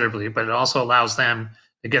speed considerably, but it also allows them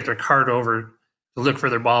to get their cart over to look for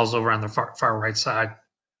their balls over on the far right side.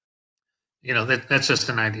 You know, that's just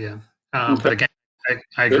an idea. Okay. But again,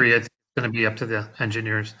 I agree. It's going to be up to the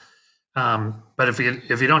engineers. But if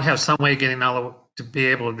you don't have some way getting to be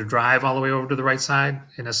able to drive all the way over to the right side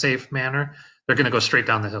in a safe manner, they're going to go straight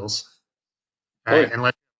down the hills. Right? yeah.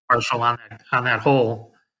 Unless you're partial on that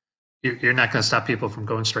hole, you're not going to stop people from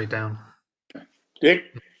going straight down. Dick?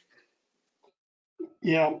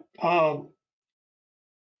 Yeah,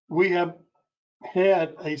 we have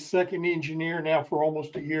had a second engineer now for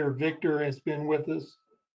almost a year. Victor has been with us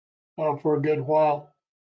for a good while,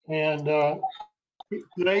 and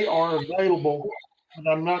they are available. And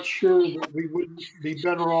I'm not sure that we wouldn't be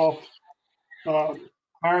better off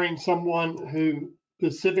hiring someone who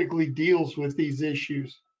specifically deals with these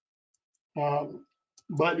issues.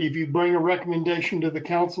 But if you bring a recommendation to the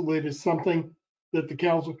council, it is something that the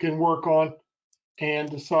council can work on and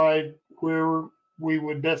decide where we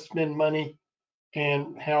would best spend money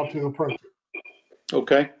and how to approach it.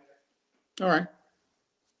 Okay. All right.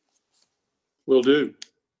 Will do.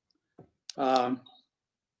 I'll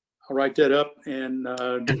write that up. And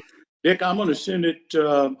Dick, I'm going to send it,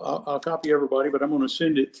 I'll copy everybody, but I'm going to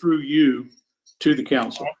send it through you to the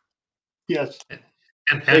council. Yes.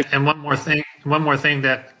 And one more thing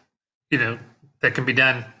that, you know, that can be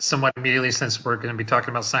done somewhat immediately, since we're going to be talking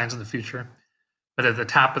about signs in the future. But at the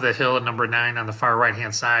top of the hill at number 9 on the far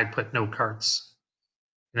right-hand side, put no carts,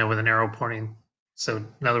 you know, with an arrow pointing. So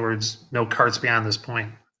in other words, no carts beyond this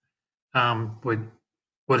point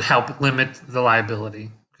would help limit the liability,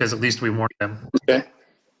 because at least we warn them. Okay.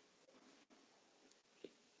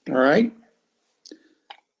 All right.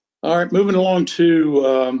 All right. Moving along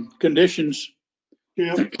to conditions.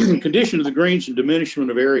 Yeah. Condition of the greens and diminishment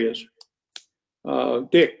of areas.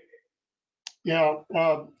 Dick. Yeah.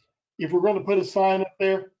 If we're going to put a sign up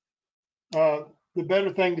there, the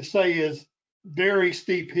better thing to say is very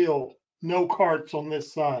steep hill, no carts on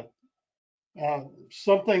this side.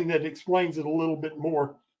 Something that explains it a little bit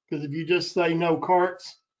more, because if you just say no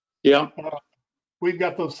carts, Yeah. we've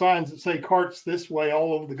got those signs that say carts this way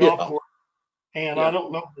all over the golf course. And Yeah. I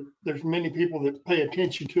don't know that there's many people that pay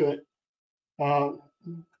attention to it.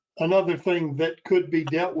 Another thing that could be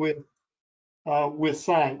dealt with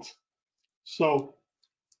signs. So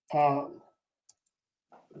the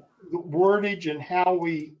wordage and how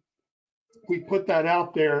we put that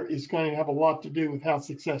out there is going to have a lot to do with how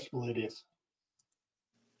successful it is.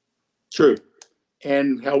 True.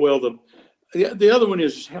 And how well the other one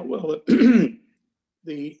is how well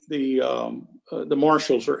the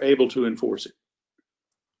marshals are able to enforce it.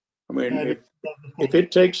 I mean, if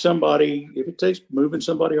it takes moving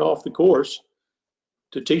somebody off the course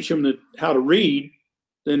to teach them how to read,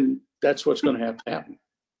 then that's what's going to have to happen.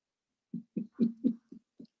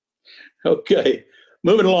 Okay,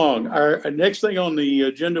 moving along. Our next thing on the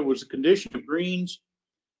agenda was the condition of greens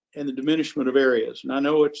and the diminishment of areas. And I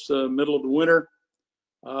know it's the middle of the winter,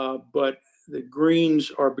 but the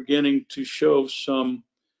greens are beginning to show some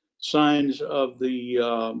signs of the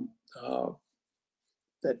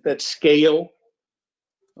that scale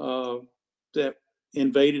that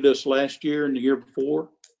invaded us last year and the year before.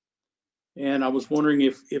 And I was wondering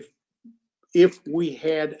if we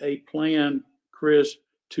had a plan, Chris,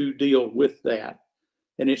 to deal with that.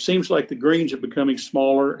 And it seems like the greens are becoming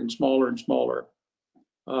smaller and smaller and smaller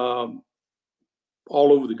all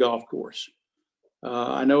over the golf course.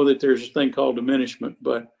 I know that there's a thing called diminishment,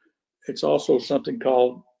 but it's also something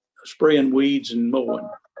called spraying weeds and mowing.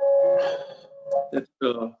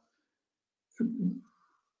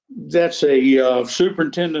 That's a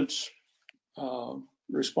superintendent's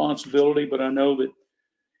responsibility, but I know that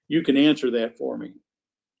you can answer that for me.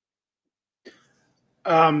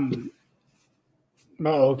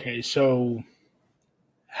 Oh, okay. So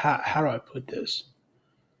how do I put this?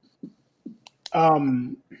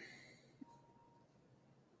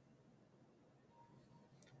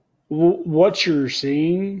 What you're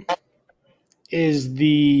seeing is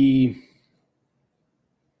the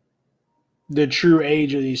true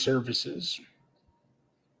age of these surfaces.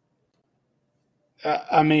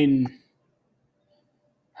 I mean,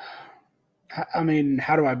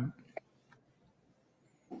 how do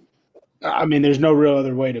I mean, there's no real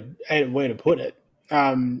other way to put it.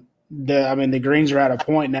 The greens are at a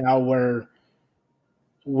point now where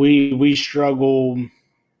we struggle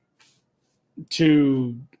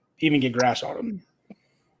to even get grass on them.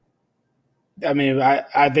 I mean,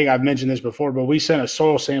 I think I've mentioned this before, but we sent a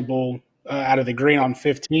soil sample out of the green on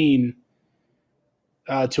 15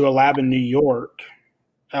 to a lab in New York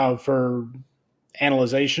for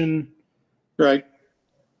analyzation. Right.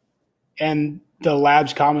 And the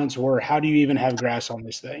lab's comments were, "How do you even have grass on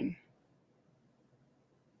this thing?"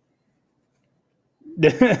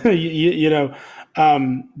 you know,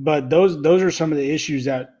 but those are some of the issues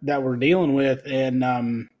that we're dealing with, and I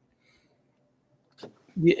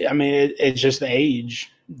mean, it's just the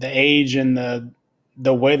age and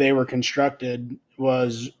the way they were constructed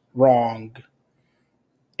was wrong,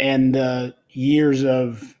 and the years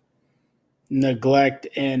of neglect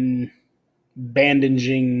and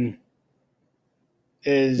bandaging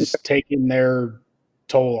is taking their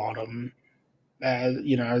toll on them.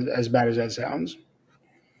 As bad as that sounds.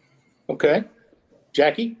 Okay.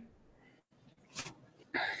 Jackie?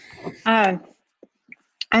 I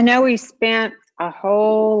know we spent a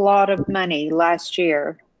whole lot of money last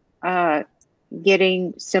year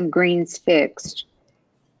getting some greens fixed.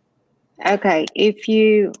 Okay,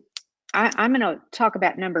 I'm going to talk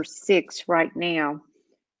about number 6 right now.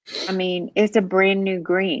 I mean, it's a brand new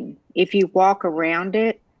green. If you walk around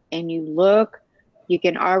it and you look, you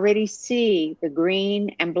can already see the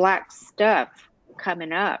green and black stuff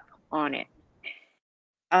coming up on it.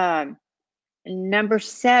 Number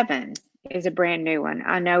 7 is a brand new one.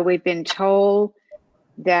 I know we've been told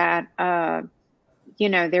that,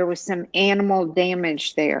 there was some animal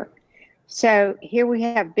damage there. So here we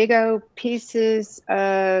have big old pieces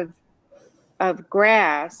of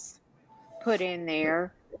grass put in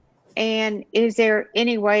there. And is there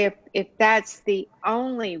any way, if that's the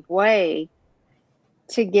only way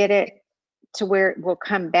to get it to where it will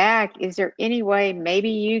come back, is there any way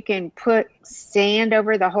maybe you can put sand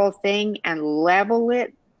over the whole thing and level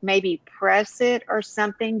it, maybe press it or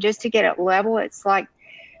something just to get it level? It's like,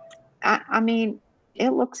 I mean,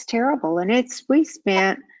 it looks terrible. And we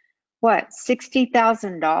spent, what,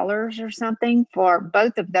 $60,000 or something for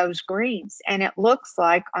both of those greens. And it looks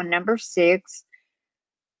like on number 6,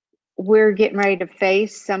 we're getting ready to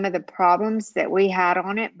face some of the problems that we had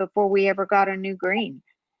on it before we ever got a new green.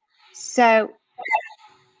 So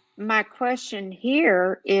my question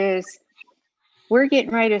here is, we're getting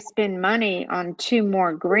ready to spend money on 3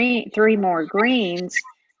 more greens,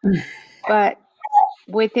 but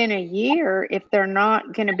within a year, if they're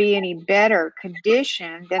not going to be any better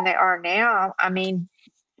condition than they are now, I mean,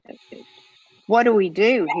 what do we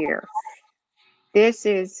do here? This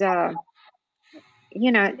is,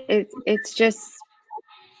 it's just,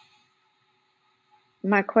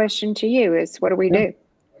 my question to you is, what do we do?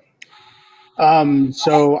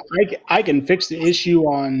 So I can fix the issue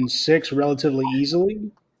on 6 relatively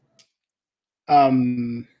easily.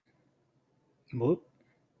 You're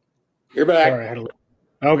back. Sorry,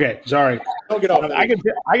 Okay, sorry. Don't get off I the.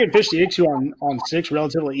 can fish the Ixu on 6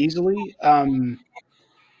 relatively easily. And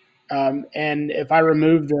if I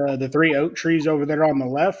remove the 3 oak trees over there on the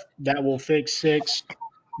left, that will fix 6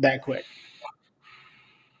 that quick.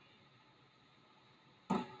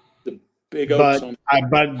 The big oaks But on.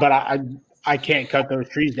 I can't cut those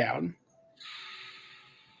trees down.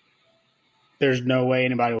 There's no way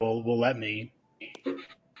anybody will let me.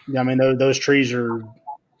 I mean, those trees are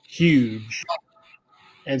huge,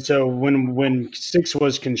 and so when 6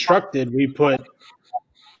 was constructed, we put a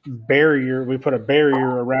barrier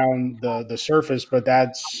around the surface, but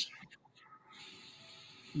that's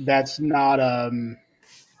not a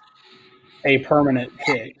permanent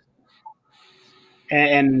fix.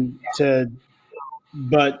 And to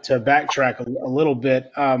backtrack a little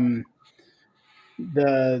bit,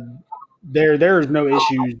 the there's no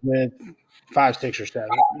issues with 5, 6, or 7.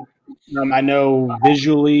 I know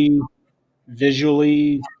visually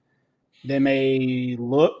they may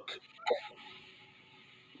look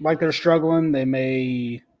like they're struggling. They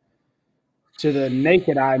may, to the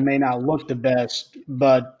naked eye, may not look the best,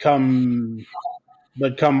 but come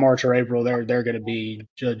March or April, they're going to be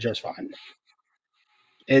just fine.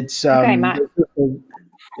 It's Okay,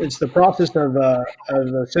 it's the process of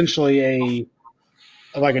essentially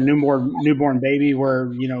like a newborn baby, where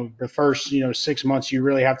the first 6 months you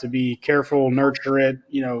really have to be careful, nurture it,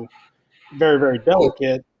 very, very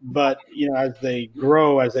delicate. But as they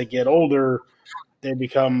grow, as they get older, they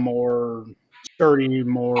become more sturdy,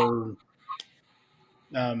 more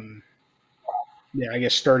yeah, I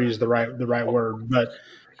guess sturdy is the right word. But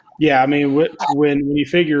yeah, I mean, when you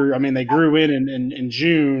figure, I mean, they grew in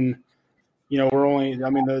June. We're only, I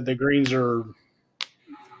mean, the greens are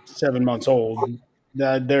 7 months old.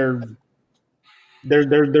 There's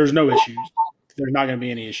no issues. There's not going to be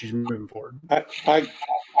any issues moving forward. I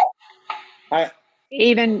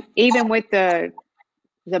even with the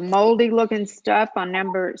moldy looking stuff on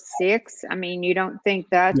number 6, I mean, you don't think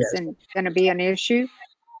that's Yes, going to be an issue?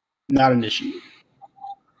 not an issue.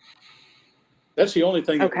 That's the only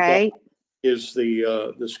thing that we got Okay. is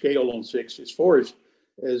the scale on 6. As far as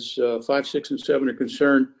 5, 6, and 7 are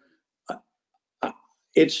concerned,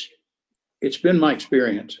 it's been my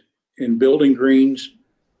experience in building greens,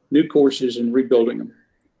 new courses, and rebuilding them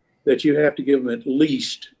that you have to give them at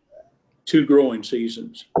least 2 growing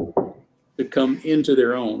seasons to come into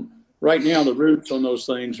their own. Right now, the roots on those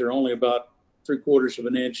things are only about 3/4 of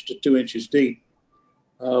an inch to 2 inches deep.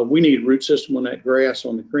 We need root system on that grass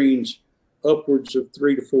on the greens upwards of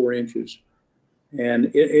 3 to 4 inches, and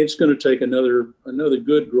it's going to take another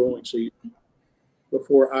good growing season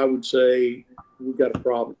before I would say we've got a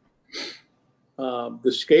problem.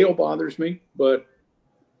 The scale bothers me, but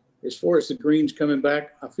as far as the greens coming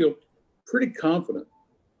back, I feel pretty confident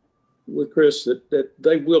with Chris that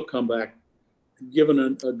they will come back, given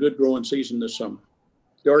a good growing season this summer.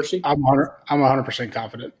 Darcy? I'm 100%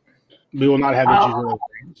 confident. We will not have issues with those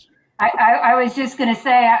greens. I was just going to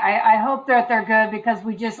say, I hope that they're good, because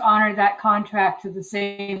we just honored that contract to the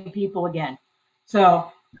same people again.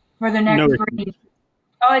 So for the next No green. issues.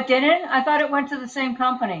 Oh, it didn't? I thought it went to the same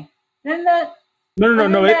company. Didn't that? No,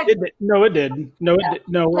 wasn't that- it did. No, it did. No, Yeah.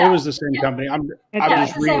 no, Yeah. it was the same company. I'm Yeah, just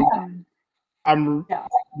it's the same company. I'm Yeah.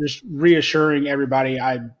 just reassuring everybody.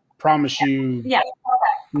 I promise you, Yeah.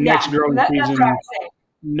 next Yeah. growing That's what season, I'm saying.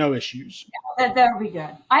 no issues. That would be good.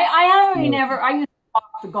 I No. never, I used to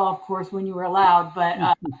walk the golf course when you were allowed, but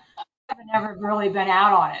I've never really been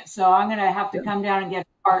out on it. So I'm going to have to come down and get a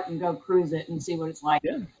cart and go cruise it and see what it's like.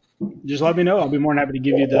 Yeah. Just let me know. I'll be more than happy to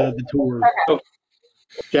give you the tour.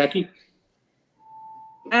 Jackie?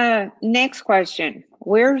 Next question.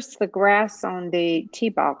 Where's the grass on the tee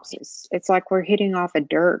boxes? It's like we're hitting off of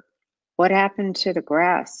dirt. What happened to the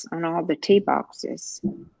grass on all the tee boxes?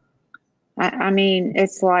 I mean,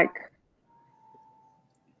 it's like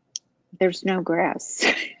there's no grass.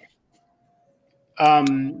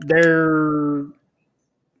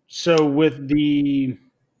 So with the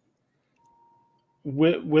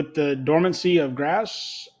dormancy of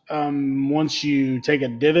grass, once you take a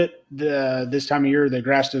divot, this time of year, the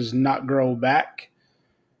grass does not grow back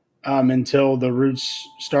until the roots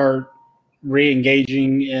start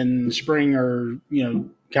re-engaging in spring, or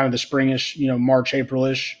kind of the springish, March,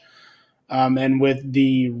 April-ish. And with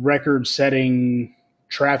the record-setting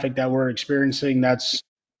traffic that we're experiencing, that's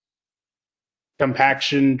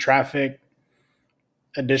compaction, traffic,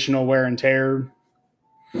 additional wear and tear.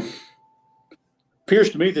 Appears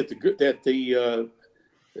to me that the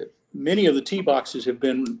many of the tee boxes have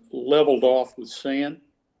been leveled off with sand,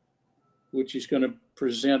 which is going to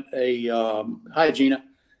present a Gina,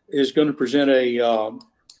 is going to present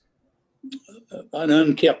an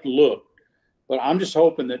unkept look. But I'm just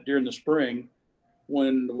hoping that during the spring,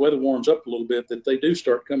 when the weather warms up a little bit, that they do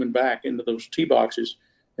start coming back into those tee boxes,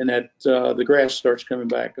 and that the grass starts coming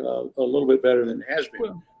back a little bit better than it has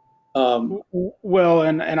been. Well,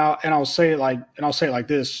 and I'll say it like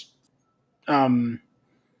this.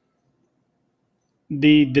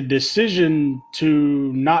 The decision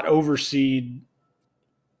to not overseed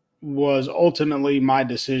was ultimately my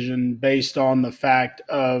decision based on the fact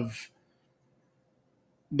of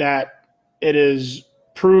that it is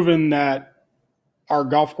proven that our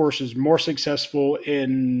golf course is more successful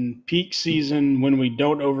in peak season when we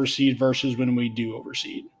don't overseed versus when we do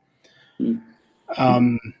overseed.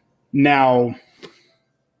 Now,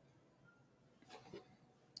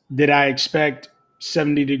 did I expect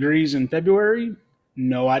 70 degrees in February?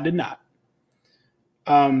 No, I did not.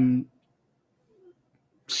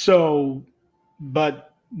 So,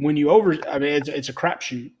 but when you I mean, it's a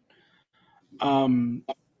crapshoot.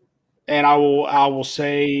 And I will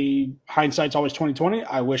say hindsight's always 20/20.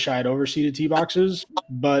 I wish I had overseeded tee boxes,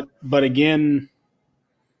 but again,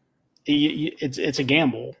 it's a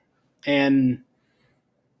gamble. And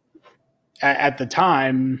at the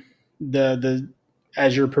time, the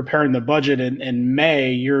as you're preparing the budget in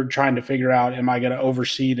May, you're trying to figure out, am I going to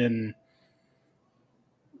overseed in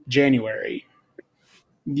January?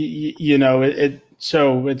 You know,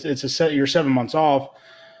 so it's a set. You're 7 months off,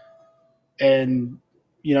 and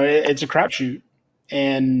you know it's a crapshoot.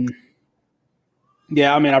 And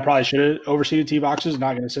yeah, I mean, I probably should have overseeded tee boxes.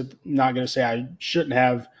 Not going to say I shouldn't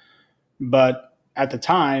have, but at the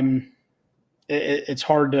time, it's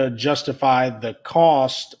hard to justify the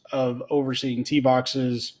cost of overseeing tee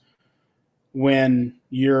boxes when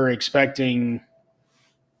you're expecting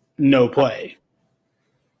no play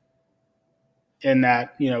in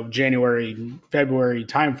that, you know, January, February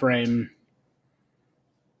timeframe.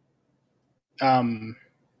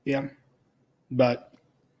 Yeah, but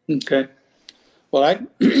Okay. Well,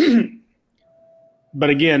 but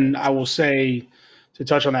again, I will say, to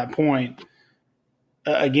touch on that point,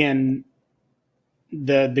 again,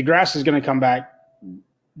 the grass is going to come back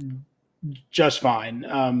just fine.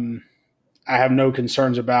 I have no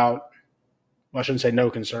concerns about. Well, I shouldn't say no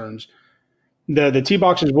concerns. The tee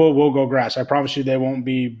boxes will go grass. I promise you, they won't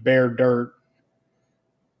be bare dirt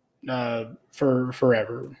for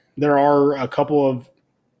forever. There are a couple of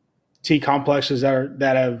tee complexes that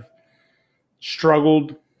have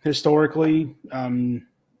struggled historically.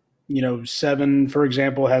 You know, 7, for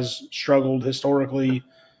example, has struggled historically.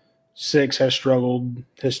 6 has struggled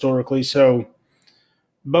historically. So,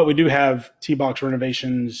 but we do have tee box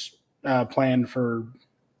renovations planned for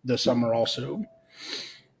the summer also.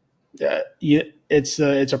 It's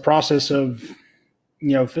a process of,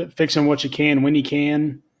 you know, fixing what you can when you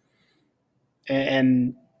can,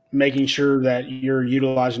 and making sure that you're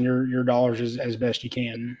utilizing your dollars as best you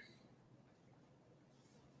can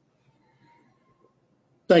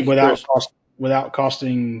thank you, Chris. without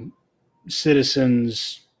costing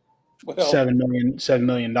citizens Well, $7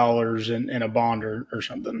 million in a bond or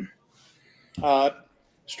something.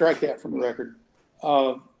 strike that from the record.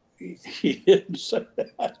 He didn't say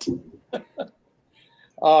that.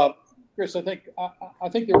 Chris, I think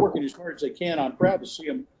they're working as hard as they can. I'm proud to see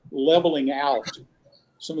them leveling out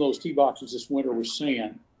some of those tee boxes this winter with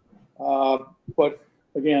sand. But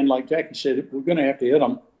again, like Jackie said, we're going to have to hit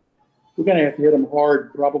them. We're going to have to hit them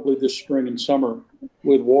hard probably this spring and summer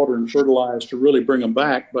with water and fertilize to really bring them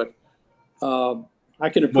back. But I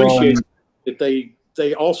can appreciate that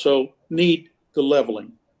they also need the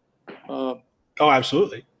leveling. Oh,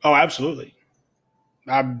 absolutely. Oh, absolutely.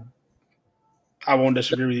 I won't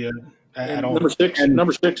disagree with you at all. Number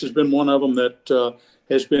six has been one of them that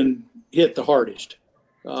has been hit the hardest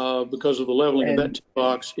because of the leveling of that tee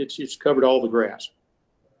box. It's covered all the grass.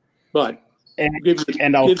 But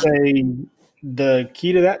I'll say the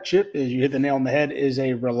key to that, Chip, is you hit the nail on the head, is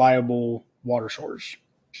a reliable water source.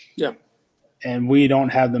 Yeah. And we don't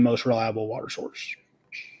have the most reliable water source.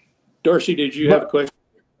 Darcy, did you have a question?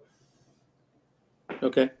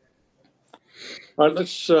 Okay. All right,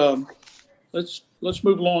 let's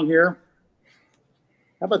move along here.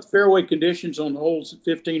 How about the fairway conditions on holes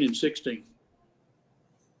 15 and 16?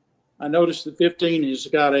 I noticed that 15 has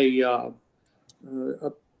got a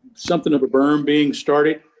something of a berm being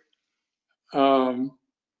started.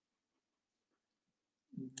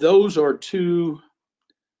 Those are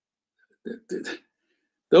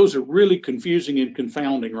really confusing and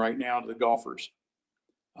confounding right now to the golfers.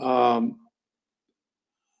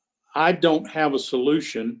 I don't have a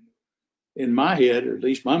solution in my head, or at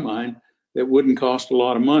least my mind, that wouldn't cost a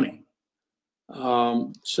lot of money.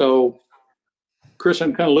 So, Chris,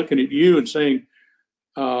 I'm kind of looking at you and saying,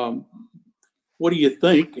 What do you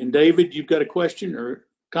think? And David, you've got a question or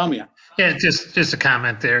comment? Yeah, just a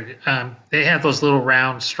comment there. They have those little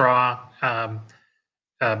round straw. Um,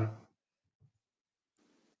 I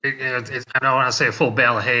don't want to say a full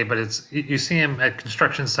bale of hay, but you see them at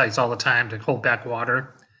construction sites all the time to hold back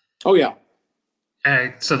water. Oh, yeah.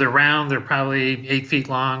 So they're round. They're probably 8 feet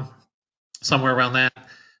long, somewhere around that.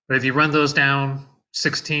 But if you run those down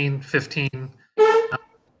 16, 15,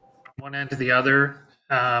 one end to the other,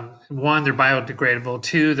 one, they're biodegradable.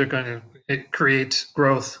 Two, they're going to create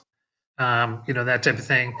growth, that type of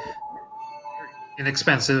thing.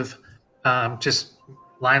 Inexpensive. Just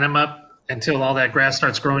line them up until all that grass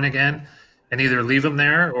starts growing again, and either leave them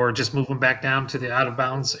there or just move them back down to the out of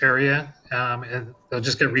bounds area, and they'll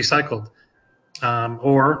just get recycled.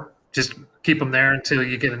 Or just keep them there until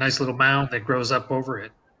you get a nice little mound that grows up over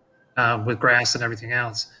it with grass and everything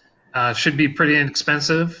else. Should be pretty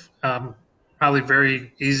inexpensive, probably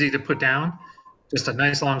very easy to put down. Just a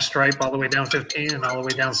nice long stripe all the way down 15 and all the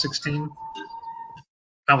way down 16.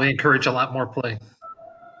 Probably encourage a lot more play.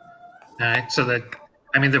 All right, so that,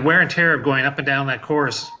 I mean, the wear and tear of going up and down that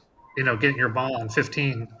course, getting your ball on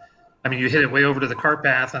 15. I mean, you hit it way over to the cart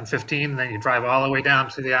path on 15, and then you drive all the way down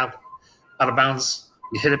to the out of bounds.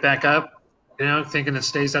 You hit it back up, thinking it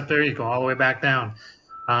stays up there. You go all the way back down.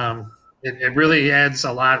 It really adds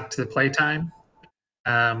a lot to the play time,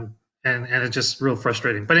 and it's just real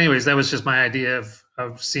frustrating. But anyways, that was just my idea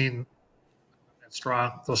of seeing that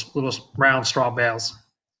straw, those little round straw bales.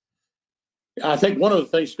 I think one of the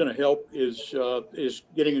things that's going to help is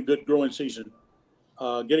getting a good growing season.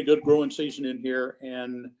 Get a good growing season in here,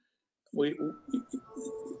 and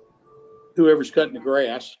whoever's cutting the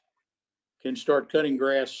grass can start cutting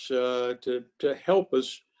grass to help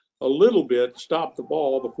us a little bit stop the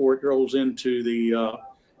ball before it rolls into the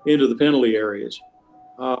penalty areas.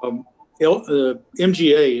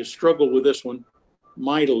 MGA has struggled with this one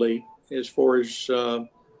mightily as far as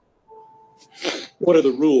what are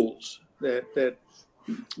the rules that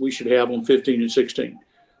we should have on 15 and 16.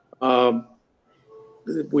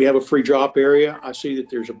 We have a free drop area. I see that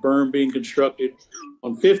there's a berm being constructed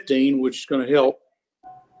on 15, which is going to help.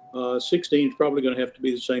 16 is probably going to have to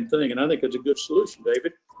be the same thing, and I think it's a good solution,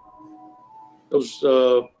 David. It's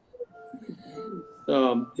a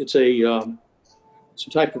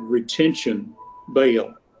type of retention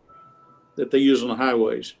bale that they use on the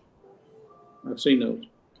highways. I've seen those.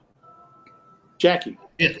 Jackie.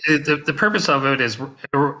 The purpose of it is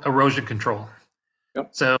erosion control. Yep.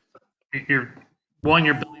 So you're building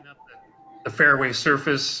up the fairway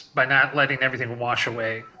surface by not letting everything wash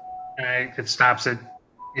away. Right? It stops it,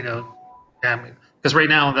 because right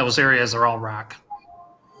now those areas are all rock.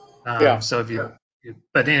 Yeah. So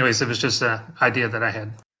but anyways, it was just an idea that I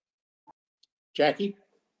had. Jackie?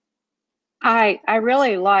 I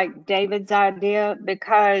really like David's idea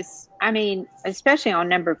because, I mean, especially on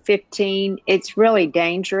number 15, it's really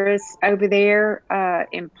dangerous over there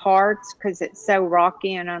in parts because it's so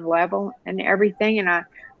rocky and unlevel and everything. And I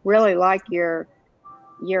really like your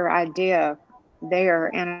idea there.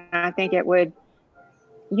 And I think it would,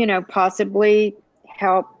 possibly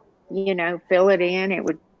help, fill it in. It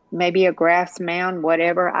would maybe a grass mound,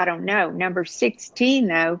 whatever. I don't know. Number 16,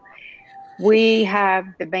 though, we have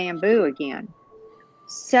the bamboo again.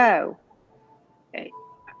 So,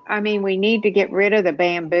 I mean, we need to get rid of the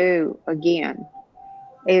bamboo again.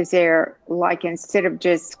 Is there, like, instead of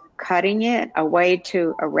just cutting it, a way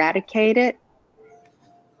to eradicate it?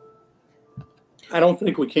 I don't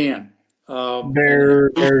think we can.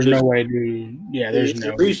 There's no way to, there's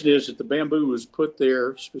no. The reason is that the bamboo was put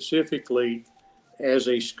there specifically as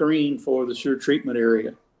a screen for the sewer treatment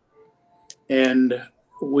area. And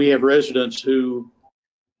we have residents who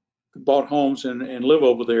bought homes and live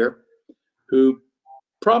over there who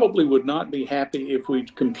probably would not be happy if we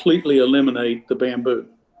completely eliminate the bamboo.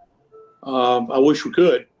 I wish we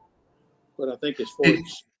could, but I think as far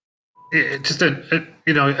as just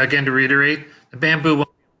again to reiterate, the bamboo.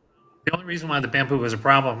 The only reason why the bamboo was a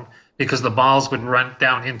problem because the balls would run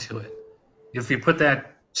down into it. If you put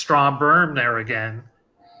that straw berm there again,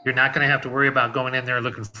 you're not going to have to worry about going in there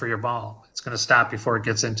looking for your ball. It's going to stop before it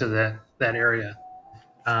gets into that area.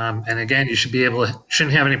 And again, you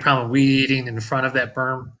shouldn't have any problem weed eating in front of that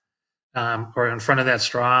berm or in front of that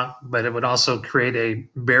straw, but it would also create a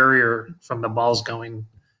barrier from the balls going,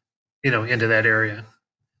 into that area.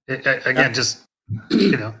 Maybe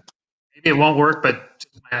it won't work, but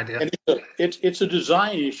just my idea. And it's a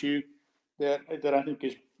design issue that I think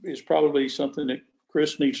is probably something that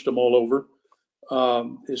Chris needs to mull over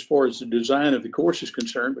as far as the design of the course is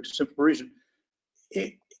concerned. But the simple reason,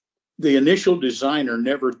 the initial designer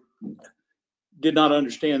never did not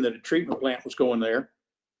understand that a treatment plant was going there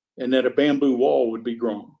and that a bamboo wall would be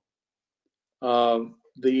grown. Both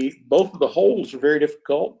of the holes are very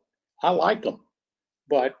difficult. I like them,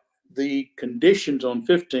 but the conditions on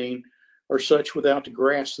 15 are such without the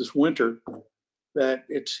grass this winter that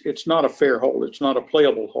it's not a fair hole. It's not a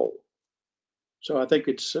playable hole. So I think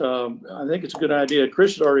it's a good idea.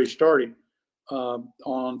 Chris has already started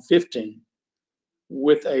on 15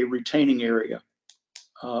 with a retaining area.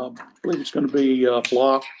 I believe it's going to be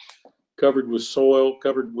block, covered with soil,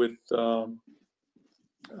 covered with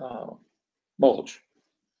mulch.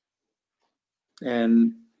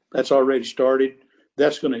 And that's already started.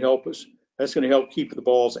 That's going to help us. That's going to help keep the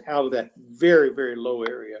balls out of that very, very low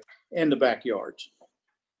area and the backyards.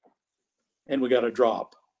 And we got a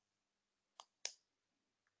drop.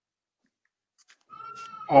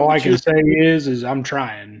 All I can say is I'm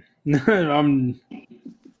trying. I'm,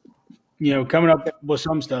 coming up with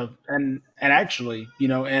some stuff, and actually,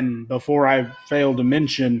 and before I fail to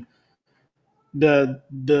mention, the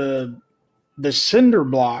cinder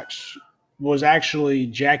blocks was actually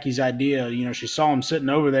Jackie's idea. She saw him sitting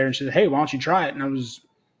over there and she said, "Hey, why don't you try it?" And I was,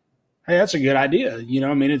 "Hey, that's a good idea."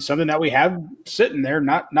 It's something that we have sitting there,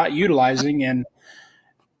 not utilizing, and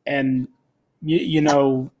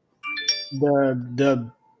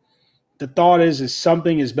the thought is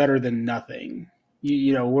something is better than nothing.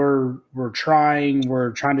 We're trying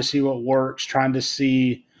to see what works, trying to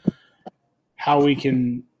see how we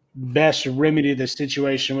can best remedy the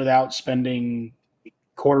situation without spending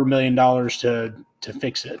 $250,000 to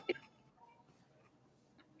fix it.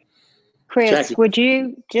 Chris, Jackie. would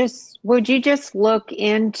you just look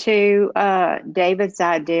into David's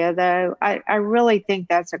idea though? I really think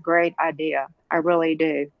that's a great idea. I really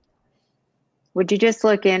do. Would you just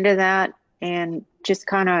look into that and just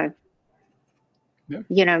kind of,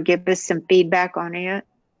 give us some feedback on it?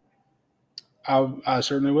 I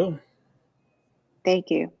certainly will. Thank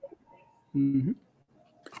you. Mm-hmm.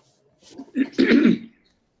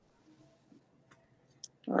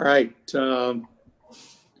 All right.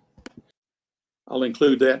 I'll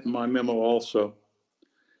include that in my memo also.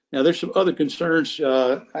 Now, there's some other concerns,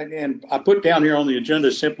 and I put down here on the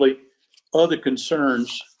agenda simply other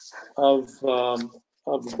concerns of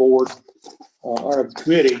the board or of the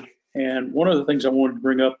committee. And one of the things I wanted to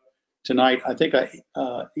bring up tonight, I think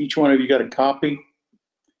each one of you got a copy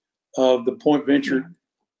of the Point Venture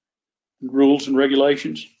rules and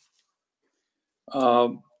regulations.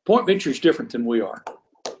 Point Venture is different than we are.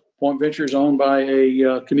 Point Venture is owned by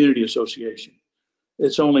a community association.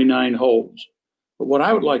 It's only 9 holes. But what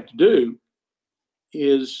I would like to do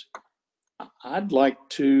is I'd like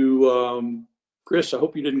to, Chris, I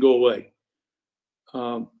hope you didn't go away.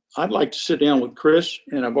 I'd like to sit down with Chris,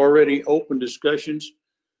 and I've already opened discussions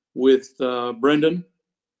with Brendan,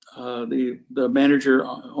 the manager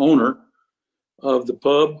owner of the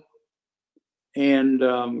pub. And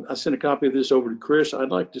I sent a copy of this over to Chris. I'd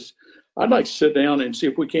like to sit down and see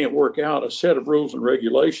if we can't work out a set of rules and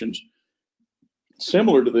regulations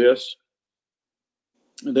similar to this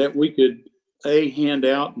that we could A, hand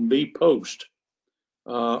out, and B, post.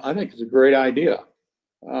 I think it's a great idea.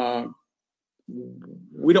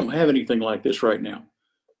 We don't have anything like this right now.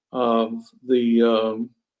 The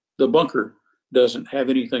bunker doesn't have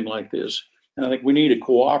anything like this. And I think we need a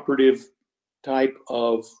cooperative type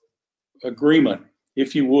of agreement,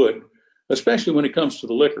 if you would, especially when it comes to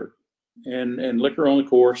the liquor and liquor on the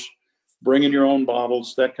course, bringing your own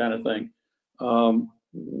bottles, that kind of thing.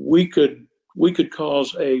 We could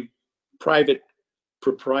cause a private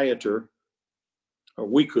proprietor, or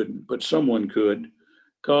we couldn't, but someone could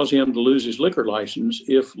cause him to lose his liquor license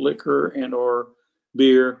if liquor and or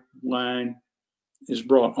beer, wine is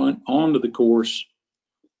brought onto the course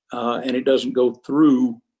and it doesn't go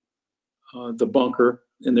through the bunker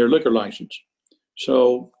in their liquor license.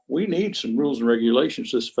 So we need some rules and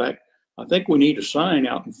regulations. This fact, I think we need a sign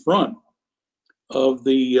out in front of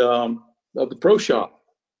the pro shop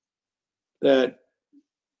that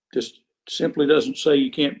just simply doesn't say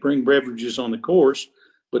you can't bring beverages on the course,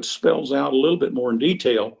 but spells out a little bit more in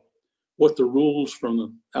detail what the rules from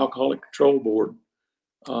the Alcoholic Control Board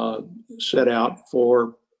set out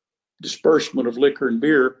for disbursement of liquor and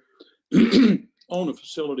beer on a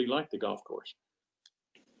facility like the golf course.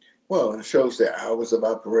 Well, it shows the hours of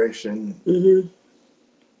operation,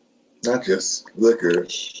 not just liquor.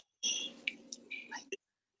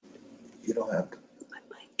 You don't have to.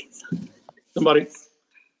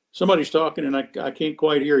 Somebody's talking and I can't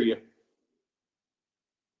quite hear you.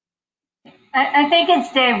 I think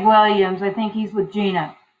it's Dave Williams. I think he's with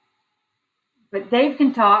Gina. But Dave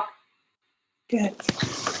can talk.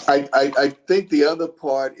 I think the other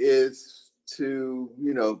part is to,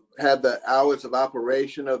 have the hours of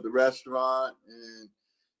operation of the restaurant, and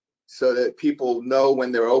so that people know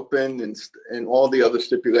when they're open, and all the other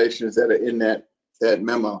stipulations that are in that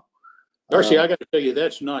memo. Darcy, I got to tell you,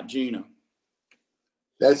 that's not Gina.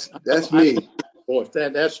 That's me. Boy,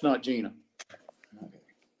 that's not Gina.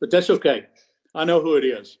 But that's okay. I know who it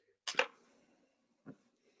is.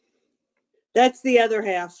 That's the other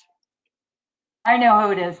half. I know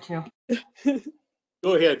who it is too.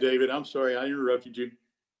 Go ahead, David. I'm sorry I interrupted you.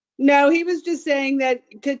 No, he was just saying that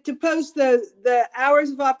to post the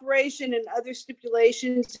hours of operation and other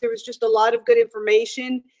stipulations, there was just a lot of good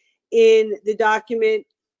information in the document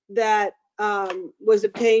that was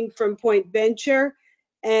obtained from Point Venture.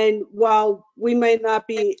 And while we might not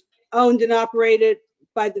be owned and operated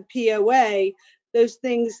by the POA, those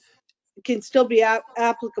things can still be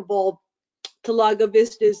applicable to Lago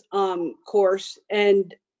Vista's course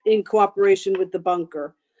and in cooperation with the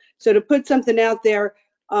bunker. So to put something out there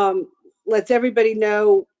lets everybody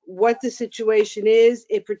know what the situation is.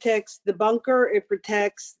 It protects the bunker, it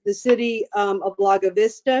protects the city of Lago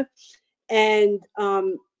Vista, and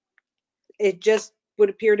it just would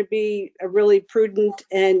appear to be a really prudent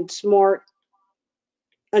and smart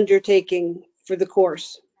undertaking for the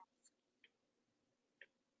course.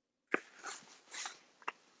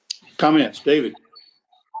 Comments, David?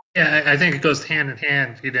 Yeah, I think it goes hand in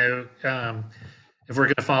hand. If we're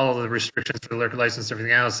going to follow the restrictions for the liquor license and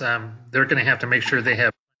everything else, they're going to have to make sure they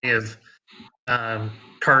have plenty of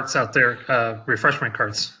carts out there, refreshment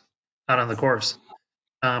carts out on the course.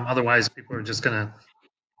 Otherwise, people are just going to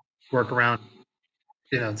work around,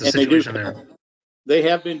 the situation there. They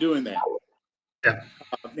have been doing that. Yeah.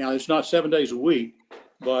 Now it's not 7 days a week,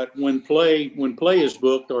 but when play is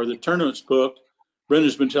booked or the tournament's booked,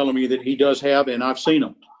 Brenda's been telling me that he does have, and I've seen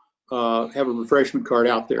him have a refreshment cart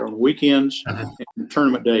out there on weekends and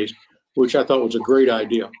tournament days, which I thought was a great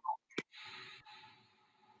idea.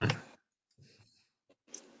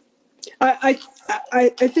 I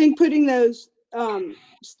think putting those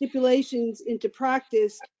stipulations into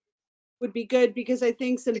practice would be good, because I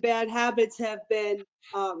think some bad habits have been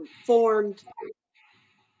formed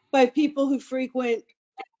by people who frequent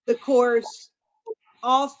the course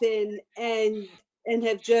often and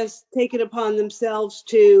have just taken upon themselves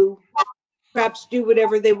to perhaps do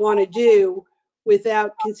whatever they want to do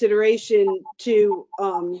without consideration to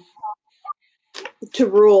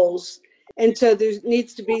rules. And so there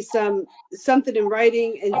needs to be something in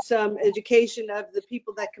writing and some education of the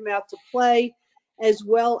people that come out to play, as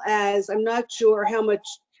well as, I'm not sure how much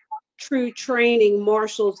true training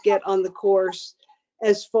marshals get on the course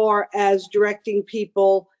as far as directing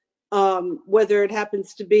people, whether it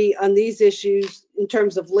happens to be on these issues in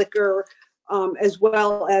terms of liquor, as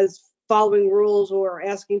well as following rules or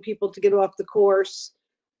asking people to get off the course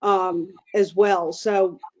as well.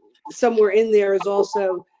 So somewhere in there is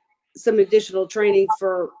also some additional training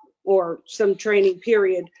or some training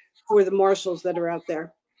period for the marshals that are out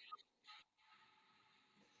there.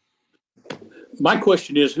 My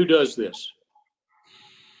question is, who does this?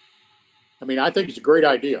 I mean, I think it's a great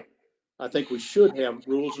idea. I think we should have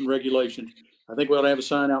rules and regulations. I think we ought to have a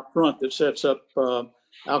sign out front that sets up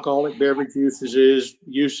alcoholic beverage uses,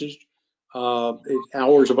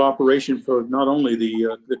 hours of operation for not only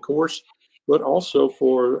the course, but also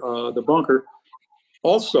for the bunker.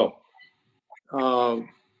 Also,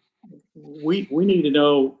 we need to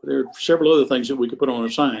know, there are several other things that we could put on a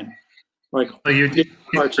sign, like get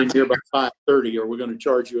carts in here by 5:30, or we're going to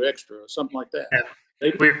charge you extra, or something like that. Yeah.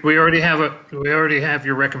 We already have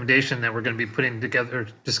your recommendation that we're going to be putting together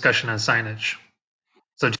discussion on signage.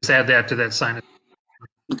 So just add that to that signage.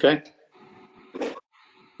 Okay.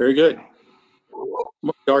 Very good.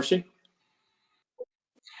 Darcy?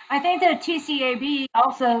 I think that TCAB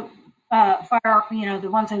also, the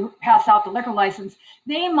ones who pass out the liquor license,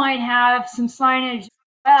 they might have some signage as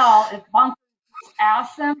well. If bunkers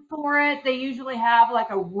ask them for it, they usually have like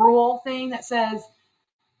a rule thing that says,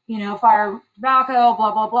 fire tobacco,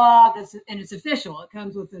 blah, blah, blah. And it's official. It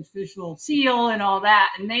comes with an official seal and all that.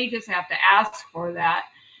 And they just have to ask for that.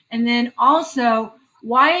 And then also,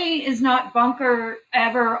 why is not Bunker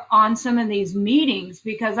ever on some of these meetings?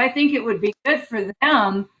 Because I think it would be good for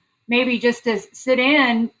them maybe just to sit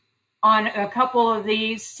in on a couple of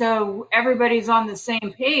these so everybody's on the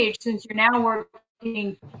same page, since you're now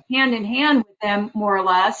working hand in hand with them more or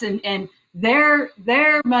less, and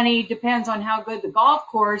their money depends on how good the golf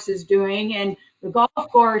course is doing. And the golf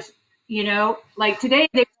course, like today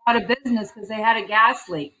they were out of business because they had a gas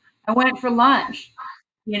leak. I went for lunch,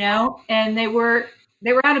 and they were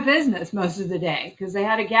out of business most of the day because they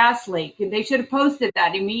had a gas leak, and they should have posted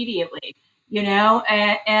that immediately.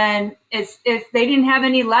 and it's they didn't have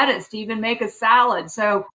any lettuce to even make a salad.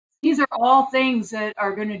 So these are all things that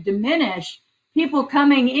are going to diminish people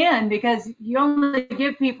coming in, because you only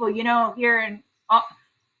give people, here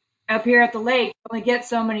up here at the lake, you only get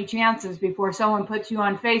so many chances before someone puts you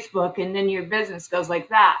on Facebook, and then your business goes like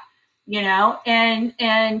that,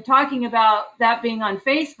 and talking about that being on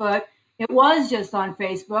Facebook, it was just on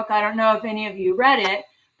Facebook. I don't know if any of you read it,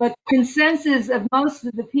 but the consensus of most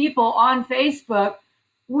of the people on Facebook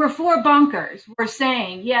were for bunkers. We're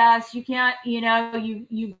saying, yes, you can't,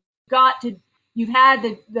 you've had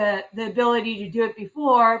the ability to do it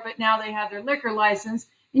before, but now they have their liquor license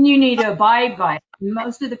and you need to abide by it.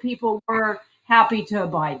 Most of the people were happy to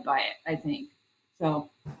abide by it, I think. So.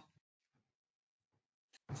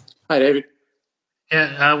 Hi, David.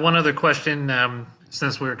 Yeah, one other question,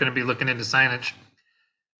 since we're going to be looking into signage.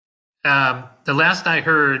 The last I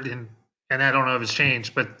heard, and I don't know if it's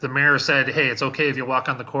changed, but the mayor said, hey, it's okay if you walk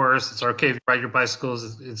on the course. It's okay if you ride your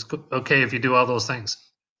bicycles. It's okay if you do all those things.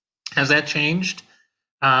 Has that changed?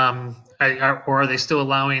 Or are they still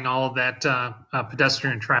allowing all of that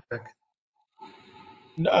pedestrian traffic?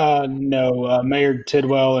 No, Mayor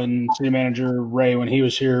Tidwell and City Manager Ray, when he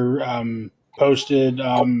was here, posted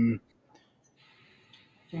the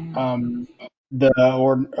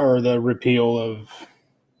the repeal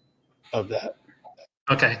of that.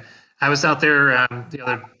 Okay, I was out there the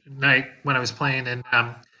other night when I was playing, and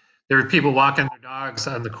there were people walking their dogs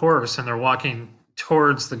on the course, and they're walking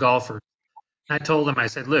towards the golfers. And I told them, I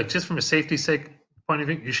said, look, just from a safety sake point of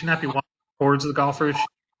view, you should not be walking towards the golfers, you should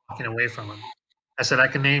be walking away from them. I said, I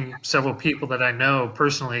can name several people that I know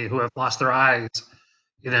personally who have lost their eyes,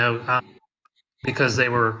 because they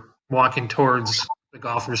were walking towards the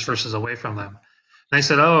golfers versus away from them. And they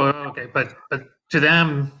said, oh, okay, but to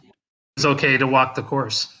them, it's okay to walk the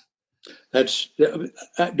course. That's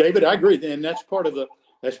David. I agree, and that's part of the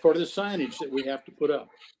signage that we have to put up.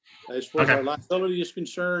 As far as our liability is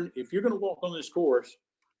concerned, if you're going to walk on this course,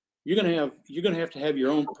 you're going to have to have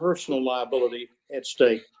your own personal liability at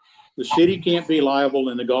stake. The city can't be liable,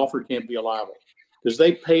 and the golfer can't be liable, because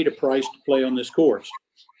they paid a price to play on this course.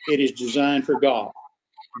 It is designed for golf.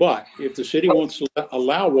 But if the city wants to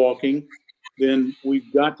allow walking, then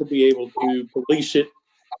we've got to be able to police it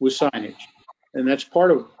with signage. And that's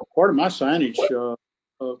part of my signage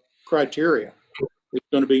criteria. It's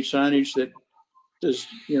going to be signage that says,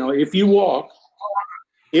 if you walk,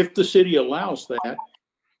 if the city allows that,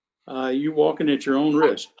 you're walking at your own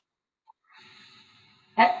risk.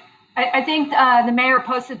 I think the mayor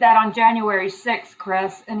posted that on January 6th,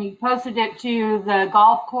 Chris, and he posted it to the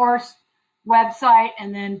golf course website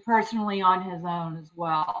and then personally on his own as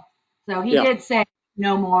well. So he did say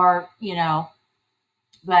no more,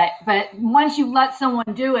 but once you let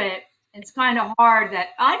someone do it, it's kind of hard that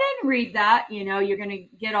I didn't read that, you're going to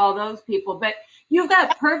get all those people, but you've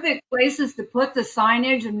got perfect places to put the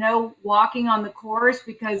signage of no walking on the course,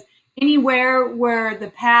 because anywhere where the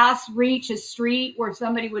paths reach a street where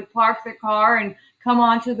somebody would park their car and come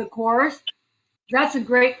onto the course, that's a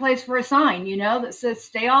great place for a sign, that says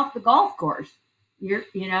stay off the golf course.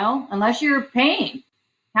 Unless you're paying,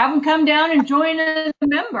 have them come down and join as a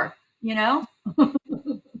member,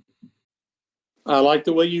 I like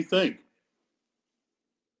the way you think.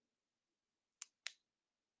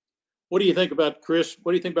 What do you think about, Chris?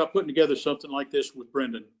 What do you think about putting together something like this with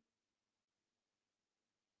Brendan?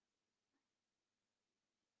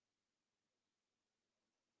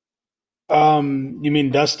 You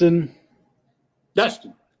mean Dustin?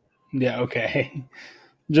 Dustin. Yeah, okay.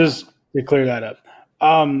 Just to clear that up.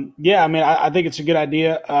 Yeah, I mean, I think it's a good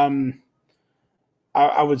idea.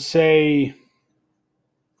 I would say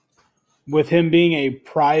with him being a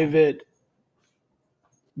private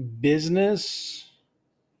business,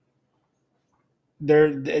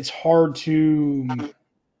 it's hard to,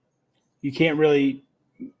 you can't really,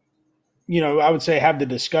 I would say have the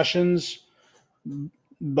discussions,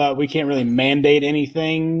 but we can't really mandate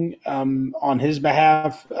anything on his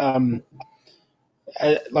behalf,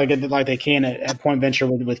 like they can at Point Venture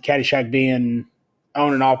with Caddyshack being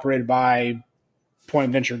owned and operated by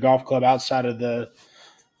Point Venture Golf Club outside of the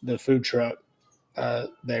food truck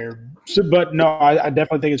there. So, but no, I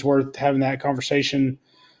definitely think it's worth having that conversation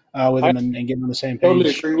with him and getting on the same page.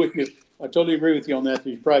 Totally agree with you. I totally agree with you on that.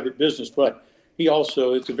 He's private business, but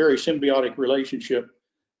it's a very symbiotic relationship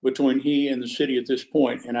between he and the city at this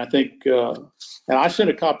point. And I think, and I sent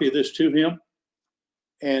a copy of this to him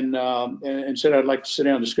and said I'd like to sit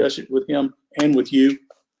down and discuss it with him and with you.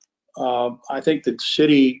 I think that the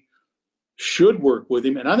city should work with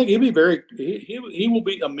him, and I think he will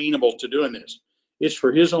be amenable to doing this. It's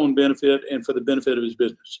for his own benefit and for the benefit of his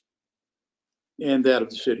business. and that of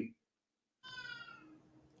the city.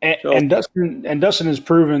 And, So- and Dustin has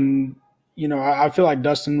proven, I feel like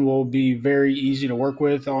Dustin will be very easy to work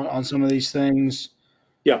with on some of these things.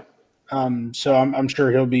 Yeah. So I'm sure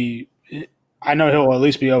I know he'll at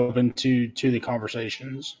least be open to the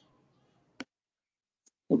conversations.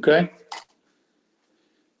 Okay.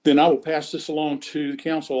 Then I will pass this along to the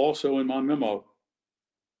council also in my memo.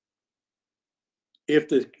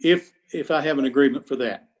 If I have an agreement for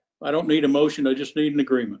that. I don't need a motion, I just need an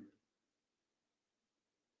agreement.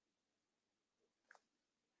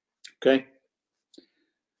 Okay.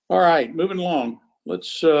 All right, moving along.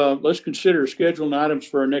 Let's consider scheduling items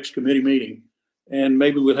for our next committee meeting. And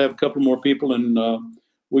maybe we'll have a couple more people and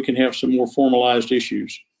we can have some more formalized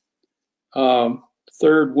issues.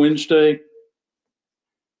 Third Wednesday,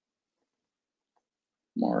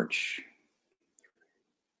 March.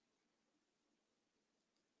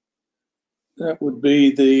 That would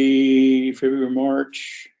be the February,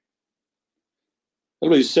 March.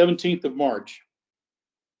 That'll be the 17th of March.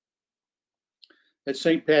 That's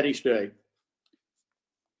St. Patty's Day.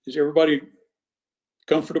 Is everybody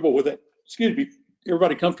comfortable with it? Excuse me.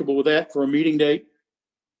 Everybody comfortable with that for a meeting date?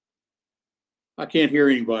 I can't hear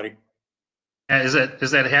anybody. Is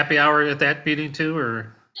that happy hour at that meeting too,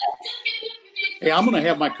 or? Hey, I'm going to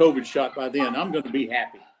have my COVID shot by then. I'm going to be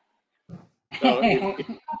happy. So,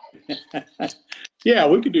 yeah,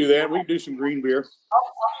 we could do that. We could do some green beer.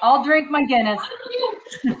 I'll drink my Guinness.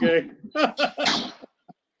 Okay.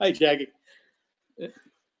 Hey, Jackie.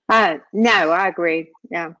 No, I agree.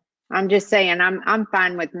 Yeah. I'm just saying, I'm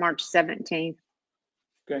fine with March 17th.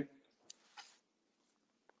 Okay.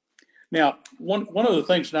 Now, one of the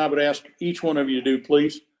things that I would ask each one of you to do,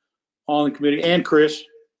 please, on the committee, and Chris,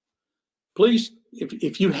 please,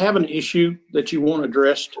 if you have an issue that you want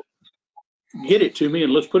addressed, get it to me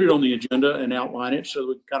and let's put it on the agenda and outline it so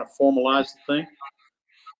we can kind of formalize the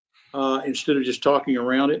thing instead of just talking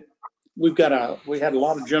around it. We had a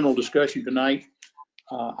lot of general discussion tonight.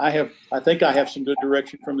 I think I have some good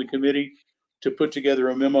direction from the committee to put together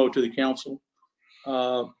a memo to the council,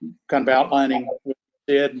 kind of outlining what we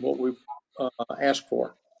did and what we've asked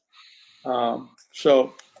for.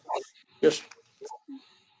 So just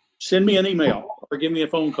send me an email or give me a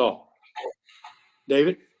phone call.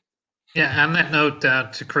 David? Yeah, on that note,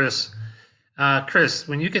 to Chris, Chris,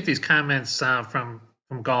 when you get these comments from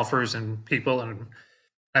golfers and people, and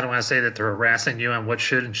I don't want to say that they're harassing you on what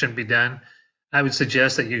should and shouldn't be done, I would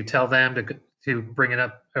suggest that you tell them to bring it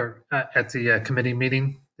up at the committee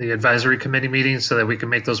meeting, the advisory committee meeting, so that we can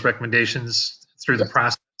make those recommendations through the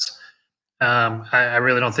process. I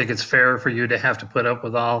really don't think it's fair for you to have to put up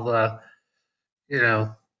with all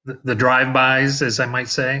the drive-bys, as I might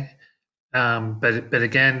say. But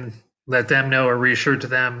again, let them know or reassure to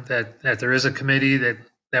them that there is a committee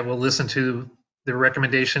that will listen to the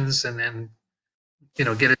recommendations and then,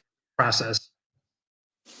 get it processed.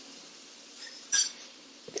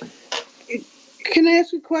 Can I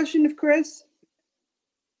ask a question of Chris?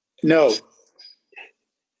 No.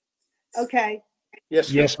 Okay.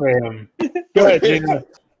 Yes. Yes, ma'am. Go ahead, Gina.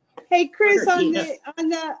 Hey, Chris, on Yes.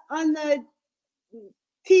 the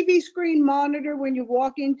TV screen monitor when you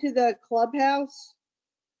walk into the clubhouse,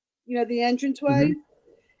 the entranceway,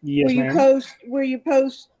 Yes, where you ma'am.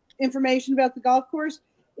 post information about the golf course,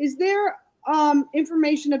 is there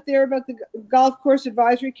information up there about the golf course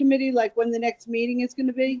advisory committee, like when the next meeting is going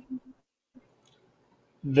to be?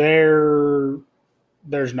 There's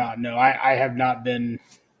not. No, I have not been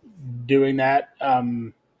doing that.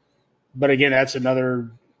 But again, that's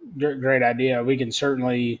another great idea. We can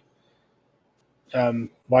certainly, well,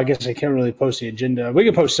 I guess I can't really post the agenda. We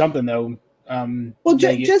can post something though. Well,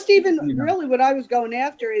 they get- just even you know. really what I was going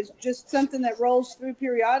after is just something that rolls through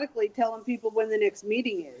periodically telling people when the next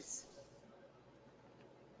meeting is.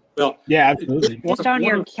 Well, Yeah, absolutely. Just on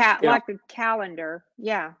your yeah. like a calendar.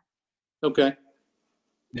 Yeah. Okay.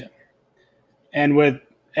 And with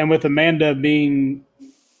Amanda getting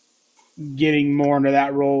more into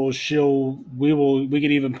that role, we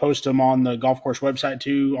could even post them on the golf course website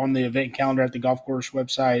too, on the event calendar at the golf course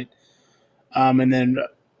website, and then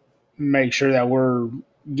make sure that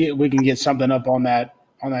we can get something up on that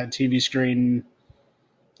TV screen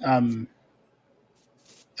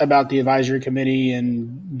about the advisory committee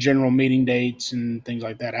and general meeting dates and things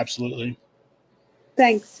like that. Absolutely.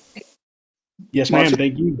 Thanks. Yes, ma'am. Marcy?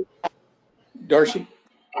 Thank you. Darcy?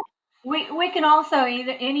 We can also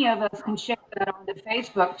any of us can share that onto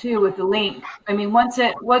Facebook too with the link. I mean, once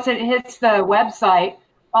it hits the website,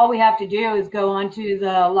 all we have to do is go onto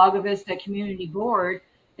the Lago Vista Community Board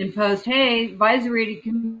and post, hey, advisory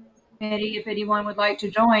committee, if anyone would like to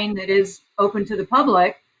join that is open to the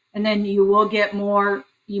public, and then you will get more.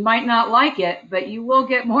 You might not like it, but you will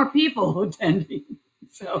get more people attending.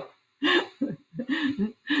 So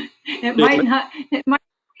it might not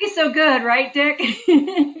be so good, right, Dick?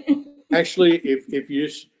 Actually,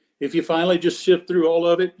 if you finally just sift through all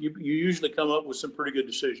of it, you usually come up with some pretty good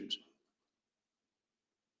decisions.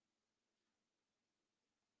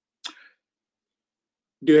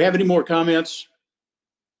 Do you have any more comments,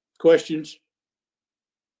 questions?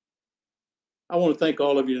 I want to thank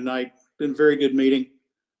all of you tonight. Been a very good meeting.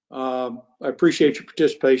 I appreciate your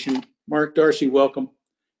participation. Mark, Darcy, welcome.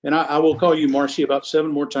 And I will call you Marcy about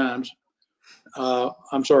 7 more times.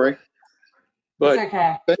 I'm sorry. But It's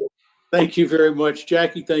okay. Thank you very much.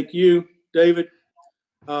 Jackie, thank you. David,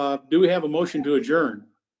 do we have a motion to adjourn?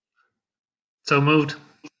 So moved.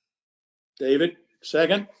 David,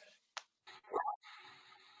 second?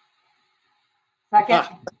 Second.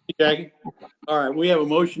 Jackie. All right, we have a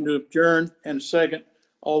motion to adjourn and a second.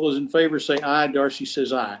 All those in favor say aye. Darcy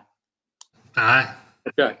says aye. Aye.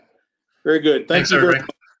 Okay, very good. Thank Thanks, you very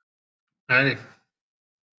everybody. much. All right.